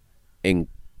Supergirl, and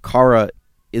Kara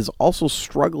is also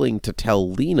struggling to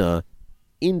tell Lena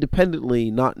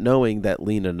independently, not knowing that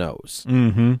Lena knows.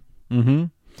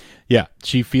 Yeah,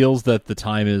 she feels that the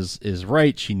time is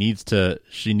right. She needs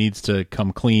to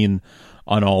come clean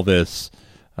on all this.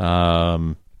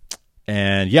 And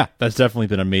yeah, that's definitely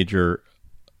been a major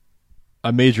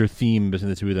theme between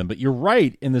the two of them. But you're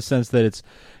right in the sense that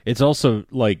it's also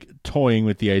like toying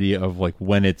with the idea of like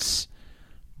when it's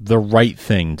the right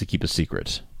thing to keep a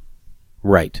secret.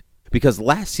 Right. Because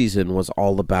last season was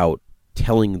all about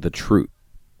telling the truth.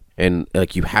 And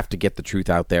like you have to get the truth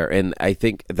out there. And I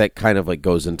think that kind of like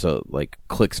goes into like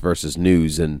clicks versus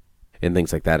news and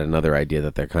things like that. Another idea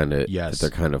that they're kind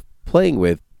of playing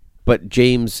with. But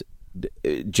James's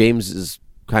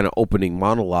kind of opening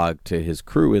monologue to his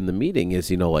crew in the meeting is,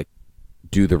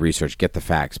 do the research, get the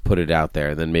facts, put it out there,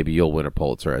 and then maybe you'll win a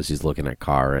Pulitzer, as he's looking at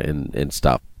Kara and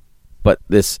stuff. But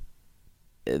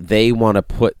they want to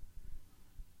put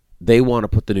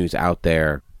the news out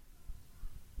there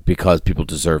because people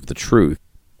deserve the truth.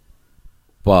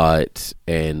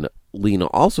 And Lena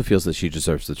also feels that she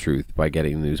deserves the truth by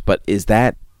getting the news. But is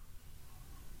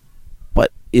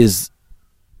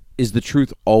the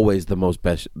truth always the most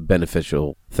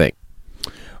beneficial thing?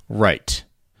 Right.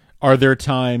 Are there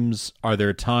times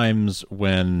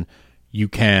when you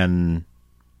can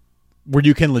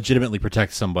legitimately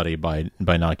protect somebody by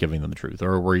not giving them the truth,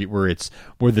 or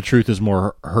where the truth is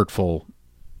more hurtful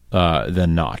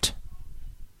than not?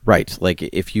 Right. Like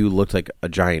if you looked like a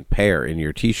giant pear in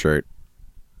your T-shirt,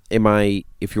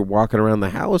 if you're walking around the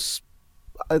house,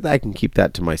 I can keep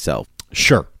that to myself.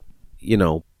 Sure.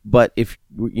 But if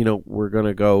we're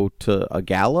gonna go to a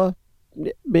gala,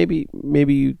 maybe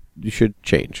you should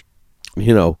change.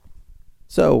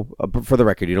 So for the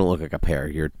record, you don't look like a pear.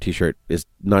 Your T-shirt is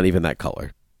not even that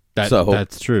color.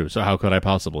 That's true. So how could I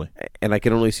possibly? And I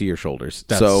can only see your shoulders.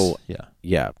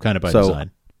 Yeah, kind of by design.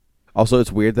 Also,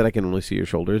 it's weird that I can only see your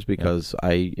shoulders because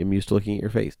I am used to looking at your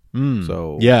face.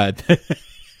 So yeah.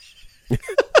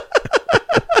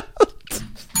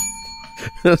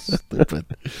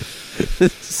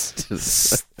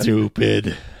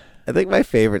 Stupid. I think my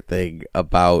favorite thing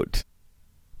about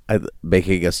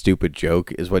making a stupid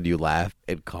joke is when you laugh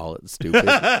and call it stupid.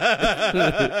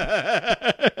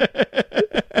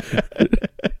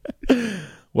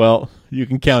 Well, you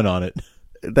can count on it.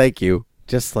 Thank you.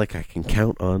 Just like I can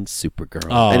count on Supergirl.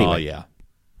 Oh, anyway. yeah.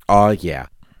 Oh, yeah.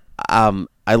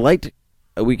 I liked...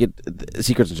 We could...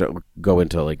 Secrets go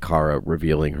into, like, Kara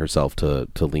revealing herself to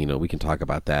Lena. We can talk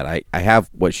about that. I have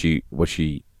what she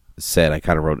said. I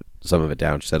kind of wrote some of it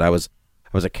down. She said, I was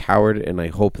a coward, and I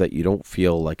hope that you don't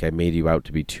feel like I made you out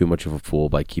to be too much of a fool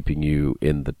by keeping you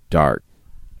in the dark,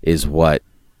 is what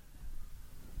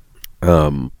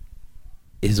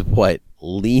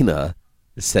Lena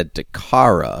said to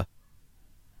Kara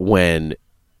when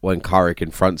Kara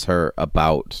confronts her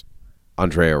about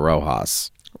Andrea Rojas.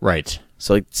 Right.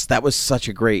 So that was such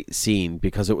a great scene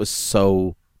because it was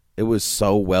so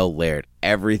well layered.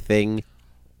 Everything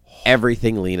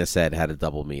Lena said had a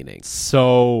double meaning.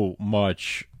 So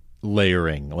much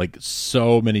layering, like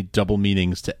so many double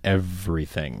meanings to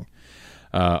everything.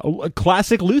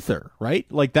 Classic Luther, right?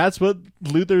 Like that's what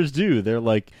Luthers do. They're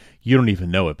like, you don't even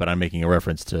know it, but I'm making a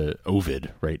reference to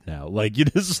Ovid right now. Like you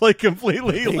just like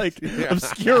completely like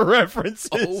obscure references.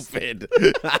 Ovid.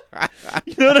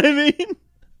 You know what I mean?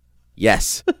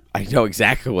 Yes, I know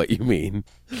exactly what you mean.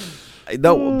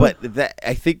 No, but that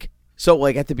I think so.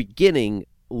 Like at the beginning,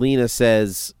 Lena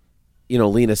says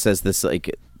this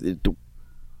like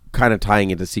kind of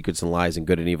tying into Secrets and Lies and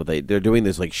Good and Evil. They're doing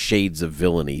this like shades of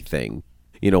villainy thing.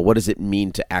 What does it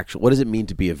mean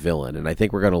to be a villain? And I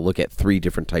think we're going to look at 3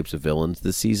 different types of villains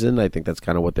this season. I think that's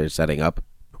kind of what they're setting up.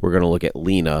 We're going to look at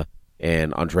Lena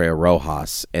and Andrea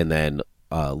Rojas, and then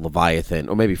Leviathan,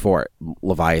 or maybe 4,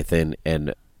 Leviathan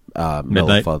and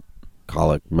Maleficolic,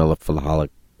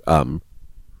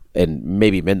 and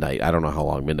maybe Midnight. I don't know how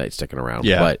long Midnight's sticking around.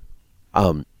 Yeah.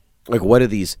 But like what are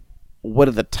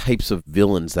the types of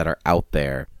villains that are out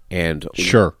there, and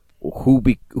sure,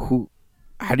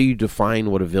 how do you define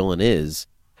what a villain is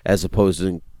as opposed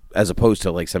to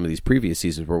like some of these previous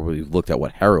seasons where we've looked at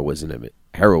what heroism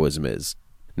is.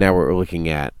 Now we're looking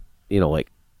at,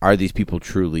 like, are these people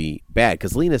truly bad?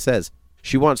 Because Lena says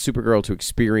she wants Supergirl to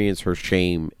experience her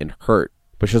shame and hurt,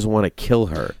 but she doesn't want to kill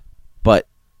her. But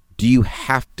do you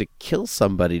have to kill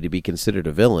somebody to be considered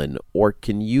a villain, or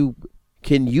can you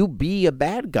be a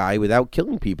bad guy without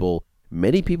killing people?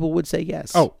 Many people would say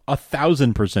yes. Oh,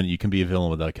 1,000% you can be a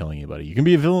villain without killing anybody. You can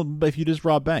be a villain if you just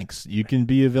rob banks. You can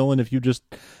be a villain if you just...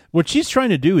 What she's trying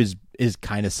to do is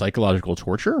kind of psychological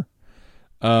torture.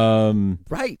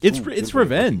 Right. It's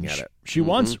revenge. She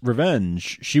wants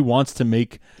revenge. She wants to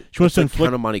inflict...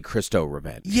 Count of Monte Cristo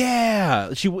revenge.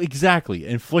 Yeah, exactly.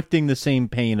 Inflicting the same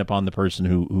pain upon the person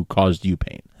who caused you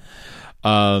pain.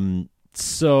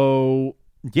 So...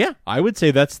 Yeah, I would say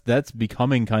that's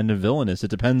becoming kind of villainous. It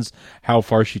depends how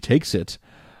far she takes it.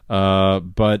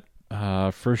 But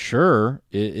for sure,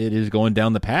 it is going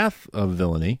down the path of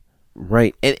villainy.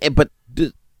 Right. But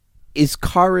is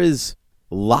Kara's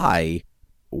lie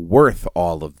worth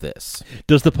all of this?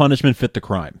 Does the punishment fit the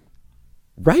crime?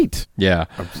 Right. Yeah.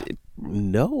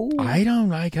 No.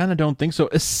 I kind of don't think so,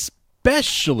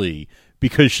 especially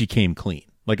because she came clean.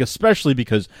 Like, especially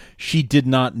because she did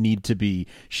not need to be,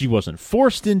 she wasn't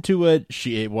forced into it.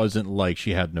 It wasn't like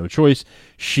she had no choice.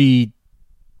 She,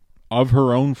 of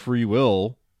her own free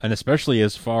will, and especially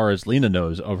as far as Lena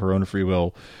knows, of her own free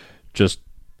will, just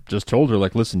told her,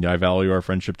 like, listen, I value our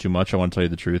friendship too much. I want to tell you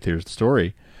the truth. Here's the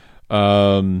story.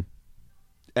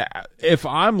 If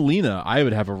I'm Lena, I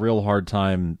would have a real hard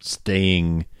time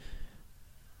staying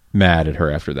mad at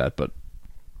her after that, but,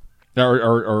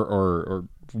 or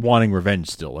wanting revenge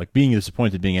still. Like, being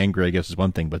disappointed, being angry, I guess, is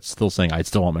one thing, but still saying, I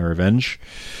still want my revenge,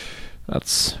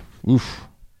 that's, oof.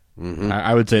 Mm-hmm.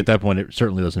 I would say at that point, it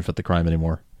certainly doesn't fit the crime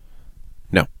anymore.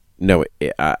 No,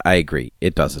 I agree.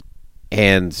 It doesn't.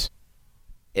 And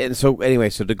so, anyway,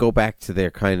 so to go back to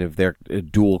their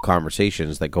dual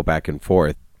conversations that go back and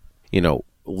forth,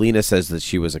 Lena says that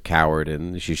she was a coward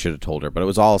and she should have told her, but it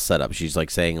was all set up. She's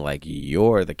like saying, like,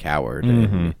 you're the coward,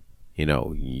 and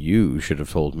you should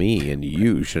have told me, and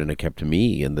you shouldn't have kept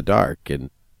me in the dark, and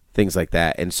things like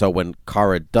that. And so when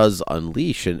Kara does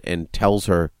unleash and tells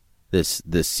her this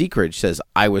secret, she says,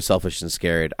 I was selfish and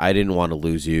scared. I didn't want to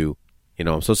lose you.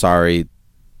 I'm so sorry.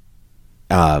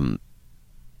 And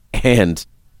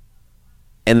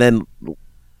then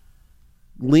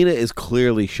Lena is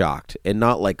clearly shocked, and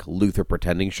not like Luther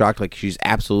pretending shocked. Like, she's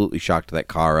absolutely shocked that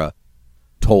Kara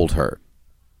told her.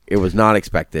 It was not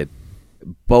expected.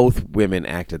 Both women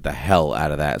acted the hell out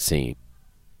of that scene.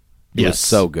 It was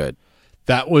so good.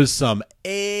 That was some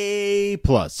A+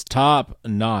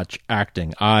 top-notch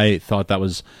acting. I thought that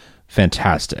was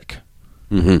fantastic.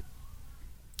 Mm-hmm.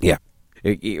 Yeah,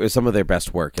 it was some of their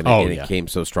best work, and yeah. it came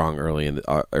so strong early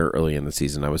in the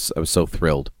season. I was so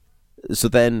thrilled. So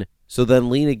then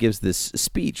Lena gives this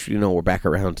speech. We're back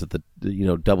around to the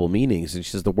double meanings, and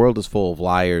she says the world is full of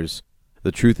liars.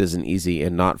 The truth isn't easy,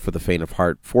 and not for the faint of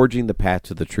heart. Forging the path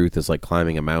to the truth is like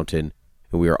climbing a mountain,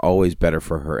 and we are always better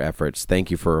for her efforts.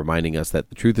 Thank you for reminding us that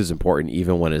the truth is important,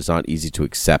 even when it's not easy to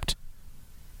accept.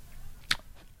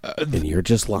 And you're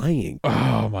just lying.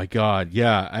 Oh my God!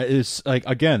 Yeah, it's like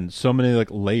again, so many like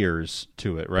layers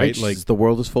to it, right? Like the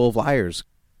world is full of liars.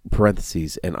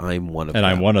 Parentheses, and I'm one of them.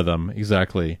 And I'm one of them.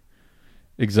 Exactly.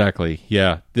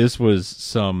 Yeah, this was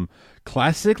some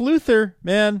classic Luther,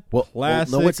 man.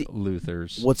 Classic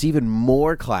Luthers. What's even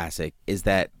more classic is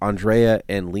that Andrea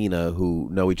and Lena, who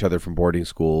know each other from boarding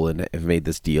school and have made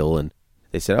this deal, and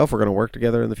they said, if we're going to work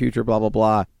together in the future, blah, blah,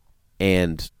 blah.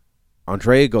 And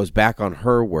Andrea goes back on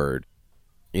her word,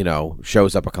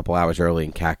 shows up a couple hours early,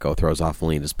 and Katko throws off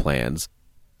Lena's plans.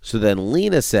 So then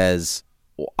Lena says,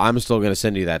 I'm still going to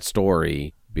send you that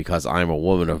story because I'm a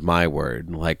woman of my word.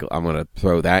 Like, I'm going to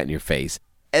throw that in your face.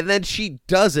 And then she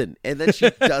doesn't. And then she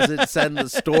doesn't send the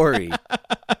story.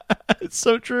 It's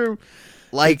so true.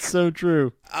 Like, it's so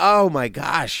true. Oh, my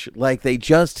gosh. Like, they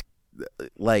just,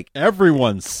 like...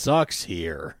 Everyone sucks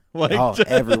here. Like,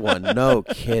 everyone. No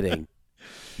kidding.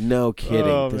 No kidding.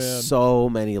 Oh, There's man. so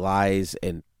many lies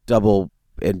and double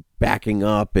and backing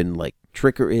up and, like,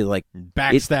 trickery, like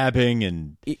backstabbing.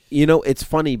 And it's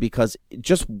funny because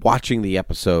just watching the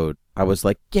episode, I was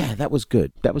like, yeah, that was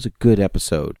good. That was a good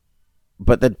episode.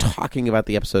 But then talking about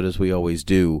the episode as we always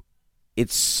do,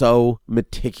 it's so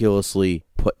meticulously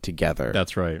put together.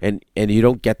 That's right. And you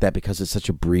don't get that because it's such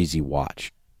a breezy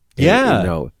watch.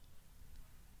 Yeah.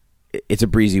 It's a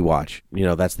breezy watch.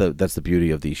 That's the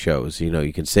beauty of these shows.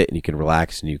 You can sit and you can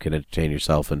relax and you can entertain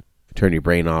yourself and turn your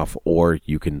brain off, or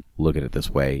you can look at it this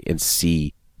way and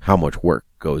see how much work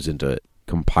goes into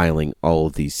compiling all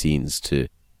of these scenes to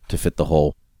fit the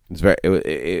whole.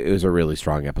 It was a really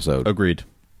strong episode. Agreed.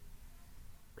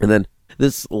 And then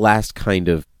this last kind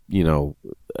of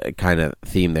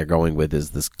theme they're going with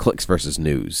is this clicks versus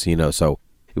news. So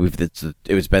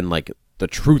it's been like the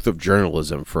truth of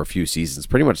journalism for a few seasons,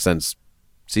 pretty much since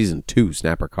season 2,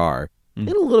 Snapper Carr, and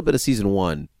a little bit of season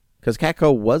 1. Because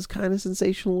Katko was kind of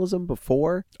sensationalism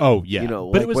before. Oh, yeah.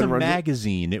 But it was a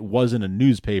magazine. It wasn't a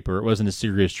newspaper. It wasn't a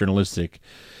serious journalistic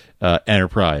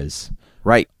enterprise.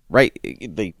 Right.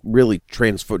 They really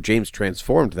James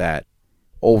transformed that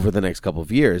over the next couple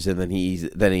of years. And then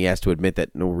he has to admit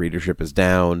that no readership is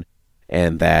down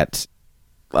and that,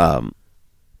 Rojas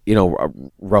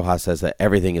says that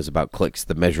everything is about clicks.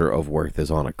 The measure of worth is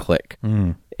on a click.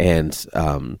 And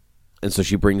so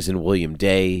she brings in William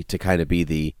Day to kind of be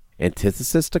the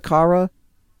antithesis to Kara,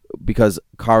 because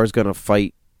Kara's going to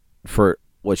fight for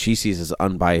what she sees as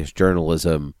unbiased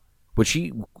journalism, which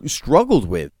she struggled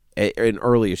with in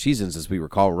earlier seasons, as we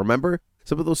recall. Remember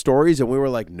some of those stories, and we were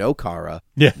like, "No, Kara,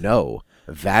 no,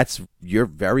 you're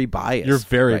very biased. You're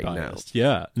very right biased. Now.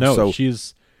 Yeah, no, so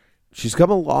she's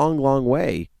come a long, long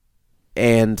way,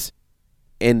 and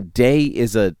Day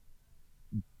is a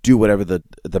do whatever the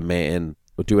man."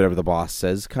 Do whatever the boss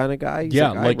says kind of guy.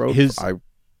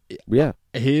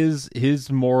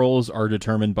 His morals are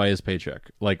determined by his paycheck.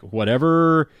 Like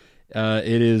whatever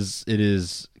it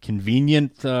is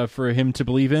convenient for him to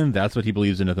believe in, that's what he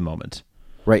believes in at the moment.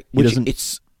 Right.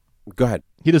 Go ahead.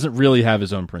 He doesn't really have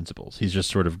his own principles. He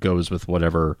just sort of goes with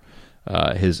whatever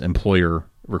his employer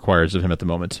requires of him at the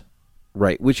moment.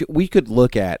 Right. Which we could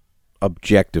look at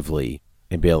objectively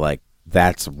and be like,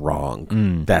 that's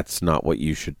wrong. That's not what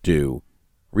you should do.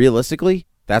 Realistically,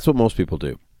 that's what most people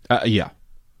do. Yeah.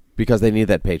 Because they need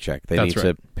that paycheck. They need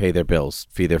to pay their bills,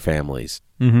 feed their families.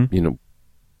 Mm-hmm.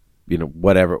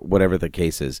 Whatever the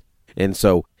case is. And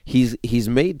so he's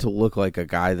made to look like a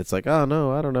guy that's like, oh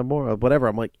no, I don't know more, whatever.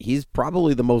 I'm like, he's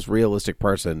probably the most realistic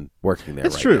person working there now.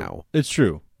 It's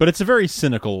true. But it's a very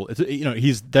cynical.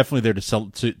 He's definitely there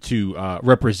to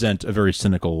represent a very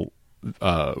cynical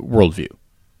worldview.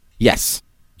 Yes.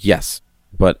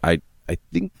 But I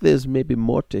think there's maybe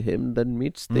more to him than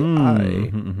meets the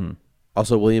eye. Mm-hmm.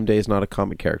 Also, William Day is not a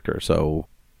comic character, so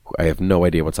I have no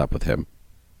idea what's up with him.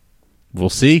 We'll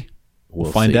see.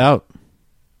 We'll find out.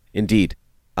 Indeed.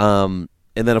 And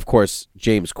then, of course,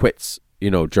 James quits,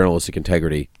 journalistic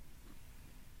integrity.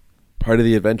 Part of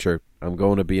the adventure, I'm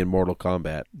going to be in Mortal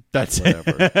Kombat. That's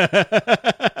whatever.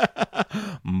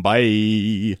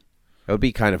 Bye. It would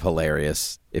be kind of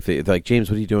hilarious if like, James,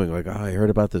 what are you doing? Like, I heard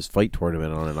about this fight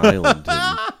tournament on an island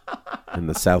in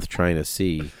the South China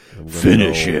Sea.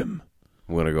 Finish him.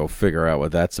 I'm going to go figure out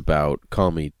what that's about.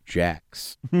 Call me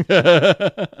Jax.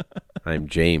 I'm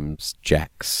James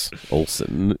Jax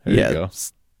Olsen. There you go.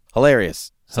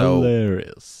 Hilarious.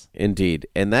 Hilarious. Indeed.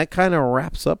 And that kind of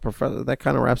wraps up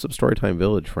Storytime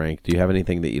Village, Frank. Do you have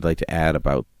anything that you'd like to add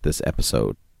about this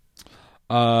episode?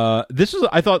 I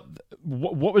thought,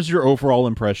 what was your overall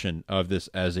impression of this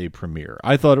as a premiere?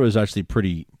 I thought it was actually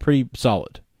pretty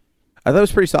solid. I thought it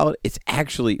was pretty solid. It's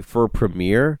actually, for a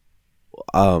premiere,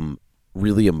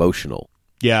 really emotional.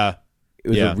 Yeah. It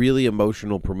was a really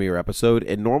emotional premiere episode,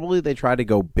 and normally they try to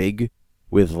go big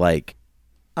with like,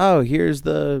 oh, here's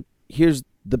the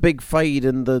big fight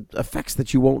and the effects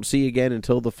that you won't see again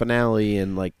until the finale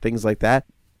and like things like that.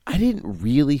 I didn't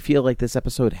really feel like this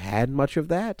episode had much of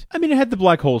that. I mean, it had the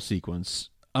black hole sequence.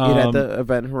 It had the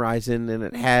Event Horizon, and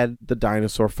it had the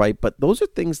dinosaur fight, but those are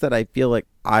things that I feel like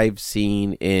I've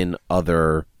seen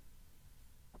those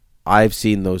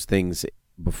things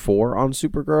before on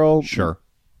Supergirl. Sure.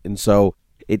 And so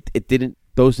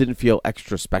those didn't feel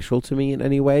extra special to me in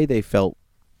any way. They felt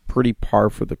pretty par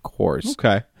for the course.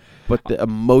 Okay. But the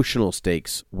emotional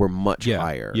stakes were much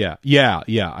higher. Yeah.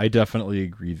 I definitely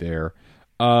agree there.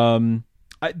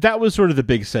 That was sort of the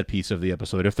big set piece of the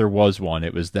episode. If there was one,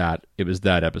 it was that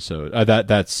episode,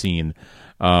 that scene,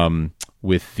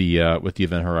 with the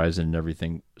Event Horizon and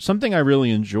everything. Something I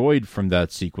really enjoyed from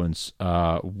that sequence,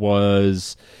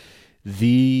 was the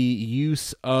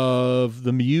use of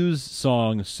the Muse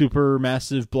song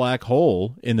 "Supermassive Black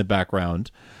Hole" in the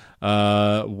background,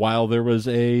 while there was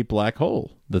a black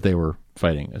hole that they were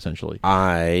fighting, essentially.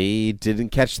 I didn't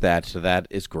catch that, so that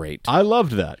is great. I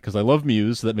loved that because I love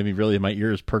Muse, so that made me really, my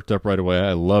ears perked up right away.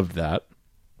 I loved that.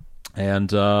 And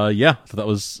so that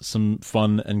was some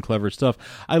fun and clever stuff.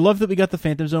 I love that we got the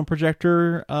Phantom Zone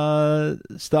projector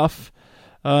stuff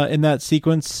in that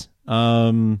sequence.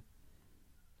 I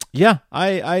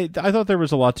thought there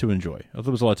was a lot to enjoy.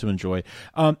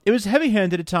 It was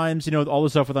heavy-handed at times, all the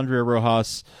stuff with Andrea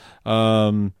Rojas,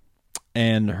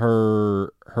 and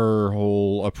her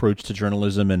whole approach to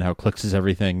journalism and how clicks is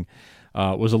everything,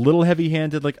 was a little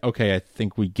heavy-handed. Like, okay, I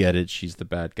think we get it. She's the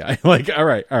bad guy. Like, all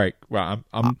right. Well,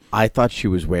 I thought she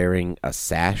was wearing a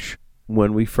sash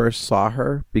when we first saw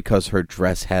her because her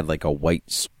dress had like a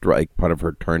white stripe. Part of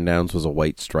her turndowns was a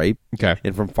white stripe. Okay.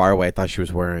 And from far away, I thought she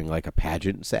was wearing like a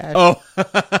pageant sash. Oh.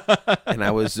 And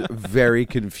I was very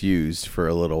confused for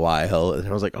a little while. And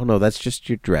I was like, oh no, that's just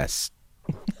your dress.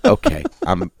 Okay,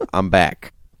 I'm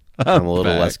back. I'm a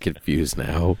little less confused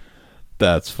now.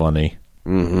 That's funny.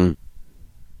 Mm-hmm.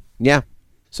 Yeah.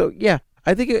 So yeah,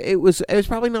 I think it was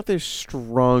probably not their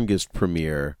strongest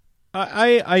premiere.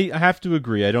 I have to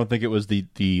agree. I don't think it was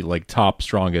the like top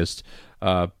strongest,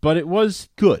 but it was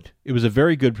good. It was a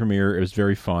very good premiere. It was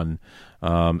very fun,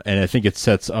 and I think it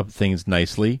sets up things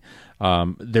nicely.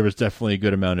 There was definitely a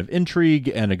good amount of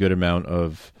intrigue and a good amount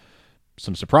of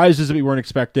some surprises that we weren't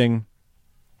expecting.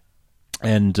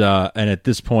 And at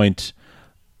this point,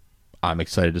 I'm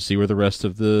excited to see where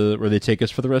they take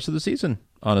us for the rest of the season.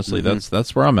 Honestly,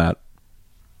 that's where I'm at.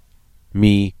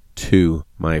 Me too,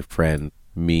 my friend.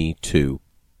 Me too.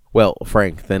 Well,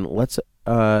 Frank, then let's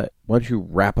why don't you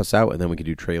wrap us out, and then we can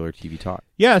do trailer TV talk.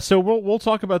 Yeah, so we'll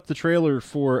talk about the trailer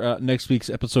for next week's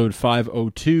episode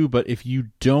 502. But if you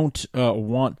don't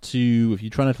if you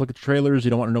try not to look at the trailers,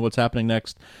 you don't want to know what's happening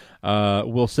next,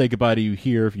 we'll say goodbye to you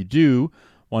here. If you do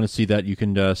want to see that, you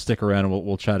can stick around, and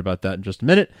we'll chat about that in just a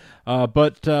minute.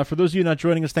 But for those of you not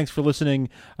joining us, thanks for listening.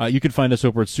 You can find us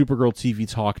over at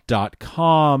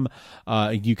supergirltvtalk.com.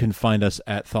 You can find us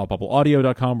at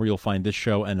thoughtbubbleaudio.com, where you'll find this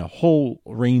show and a whole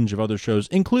range of other shows,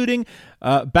 including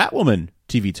Batwoman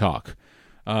TV Talk,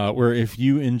 where if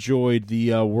you enjoyed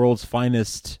the world's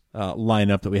finest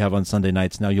lineup that we have on Sunday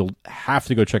nights, now you'll have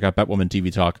to go check out Batwoman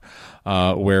TV Talk,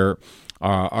 where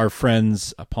our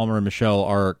friends Palmer and Michelle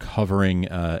are covering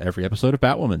every episode of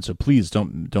Batwoman, so please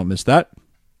don't miss that.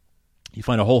 You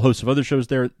find a whole host of other shows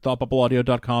there at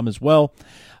thoughtbubbleaudio.com as well,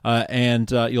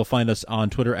 and you'll find us on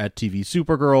Twitter at TV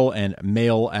Supergirl and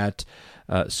mail at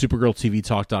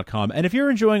supergirltvtalk.com. And if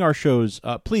you're enjoying our shows,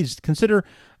 please consider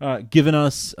giving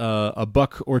us a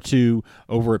buck or two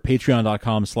over at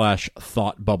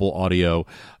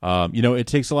patreon.com/thoughtbubbleaudio. It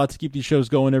takes a lot to keep these shows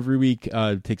going every week.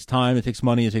 It takes time, it takes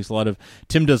money, it takes a lot of...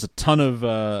 Tim does a ton of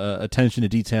attention to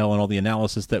detail and all the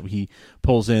analysis that he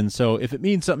pulls in. So if it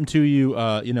means something to you,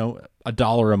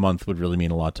 $1 a month would really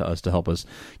mean a lot to us to help us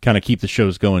kind of keep the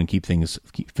shows going, keep things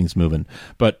moving.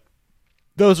 But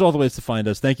those are all the ways to find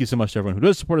us. Thank you so much to everyone who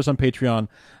does support us on Patreon.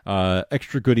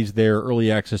 Extra goodies there, early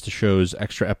access to shows,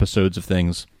 extra episodes of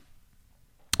things,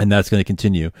 and that's going to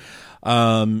continue.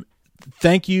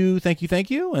 thank you.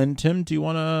 And Tim, do you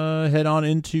want to head on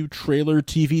into trailer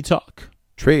TV talk?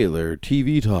 Trailer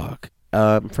TV talk.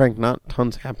 Frank, not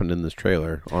tons happened in this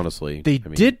trailer, honestly. They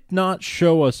did not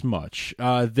show us much.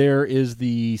 There is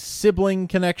the sibling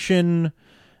connection,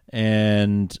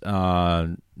 and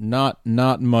not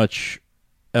much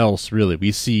else really.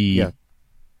 We see.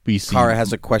 Kara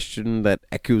has a question that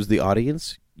echoes the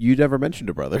audience. You never mentioned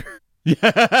a brother.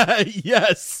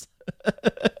 Yes.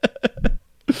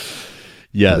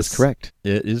 Yes, that is correct.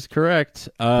 It is correct.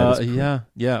 Yeah.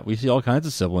 We see all kinds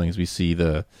of siblings. We see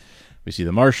the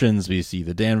Martians. We see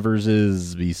the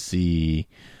Danverses. We see.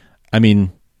 I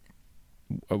mean,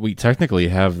 we technically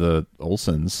have the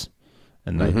Olsens,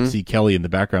 and I see Kelly in the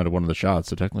background of one of the shots.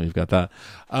 So technically, we've got that.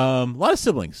 A lot of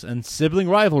siblings, and sibling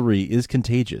rivalry is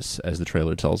contagious, as the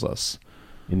trailer tells us.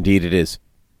 Indeed, it is.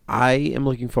 I am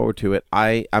looking forward to it.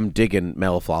 I'm digging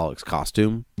Maleflalic's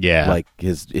costume. Yeah, like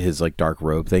his like dark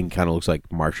robe thing kind of looks like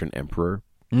Martian Emperor.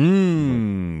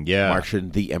 Yeah, Martian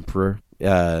the Emperor.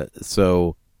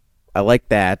 So I like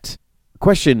that.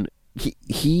 Question: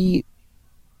 He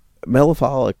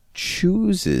Malefalic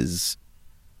chooses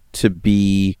to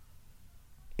be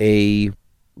a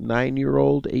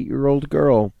 9-year-old, 8-year-old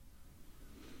girl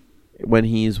when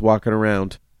he's walking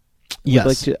around.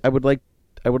 Yes, I would like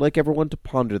everyone to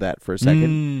ponder that for a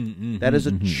second. That is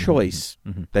a choice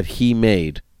that he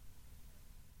made,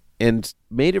 and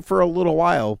made it for a little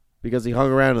while because he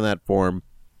hung around in that form.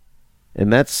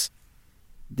 And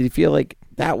did he feel like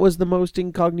that was the most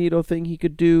incognito thing he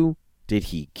could do? Did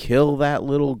he kill that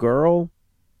little girl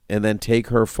and then take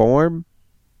her form?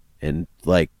 And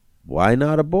why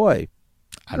not a boy?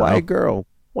 Why a girl?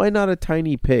 Why not a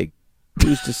tiny pig?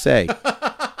 Who's to say?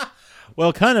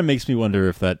 Well, it kind of makes me wonder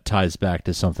if that ties back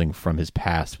to something from his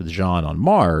past with Jean on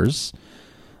Mars.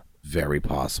 Very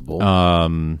possible.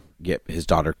 Get his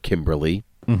daughter Kimberly.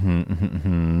 I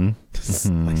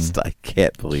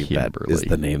can't believe Kimberly. That is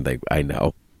the name I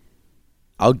know.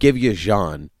 I'll give you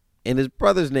Jean, and his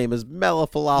brother's name is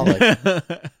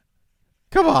Malefalalic.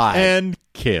 Come on. And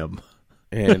Kim.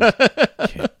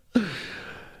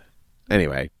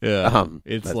 Anyway. Yeah.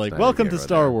 It's like, welcome to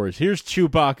Star Wars. Here's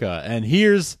Chewbacca, and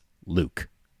here's Luke.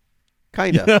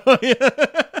 Kinda.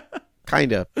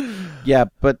 Kinda. Yeah,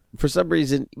 but for some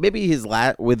reason, maybe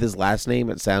with his last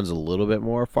name, it sounds a little bit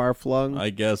more far-flung.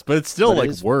 I guess, but it's still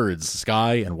words,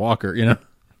 Sky and Walker, you know?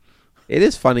 It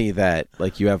is funny that,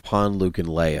 you have Han, Luke, and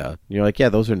Leia. And you're like, yeah,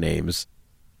 those are names.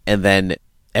 And then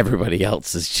everybody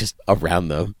else is just around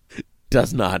them.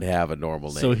 Does not have a normal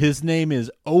name. So his name is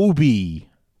Obi-Wan.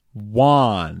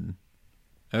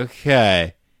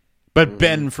 Okay. But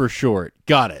Ben for short.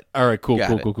 Got it. All right, cool.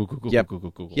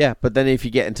 Cool. Yeah, but then if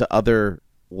you get into other,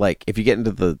 if you get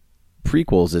into the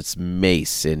prequels, it's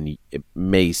Mace and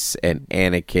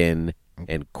Anakin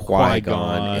and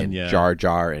Qui-Gon and Jar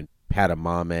Jar and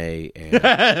Padamame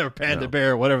and or Panda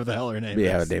Bear, whatever the hell her name is.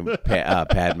 Yeah, name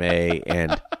Padme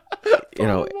and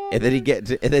and then he get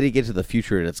to the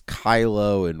future and it's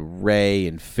Kylo and Rey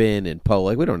and Finn and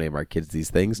Poe. We don't name our kids these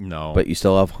things. No, but you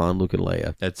still have Han, Luke, and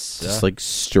Leia. That's just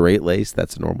straight laced.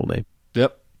 That's a normal name.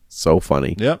 Yep. So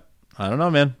funny. Yep. I don't know,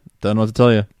 man. Don't know what to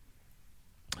tell you.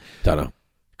 Don't know.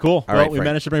 Cool. All right, we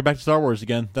managed to bring it back to Star Wars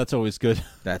again. That's always good.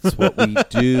 That's what we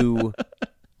do.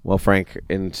 Well, Frank,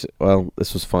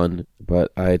 this was fun,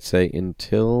 but I'd say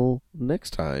until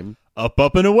next time. Up,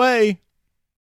 and away.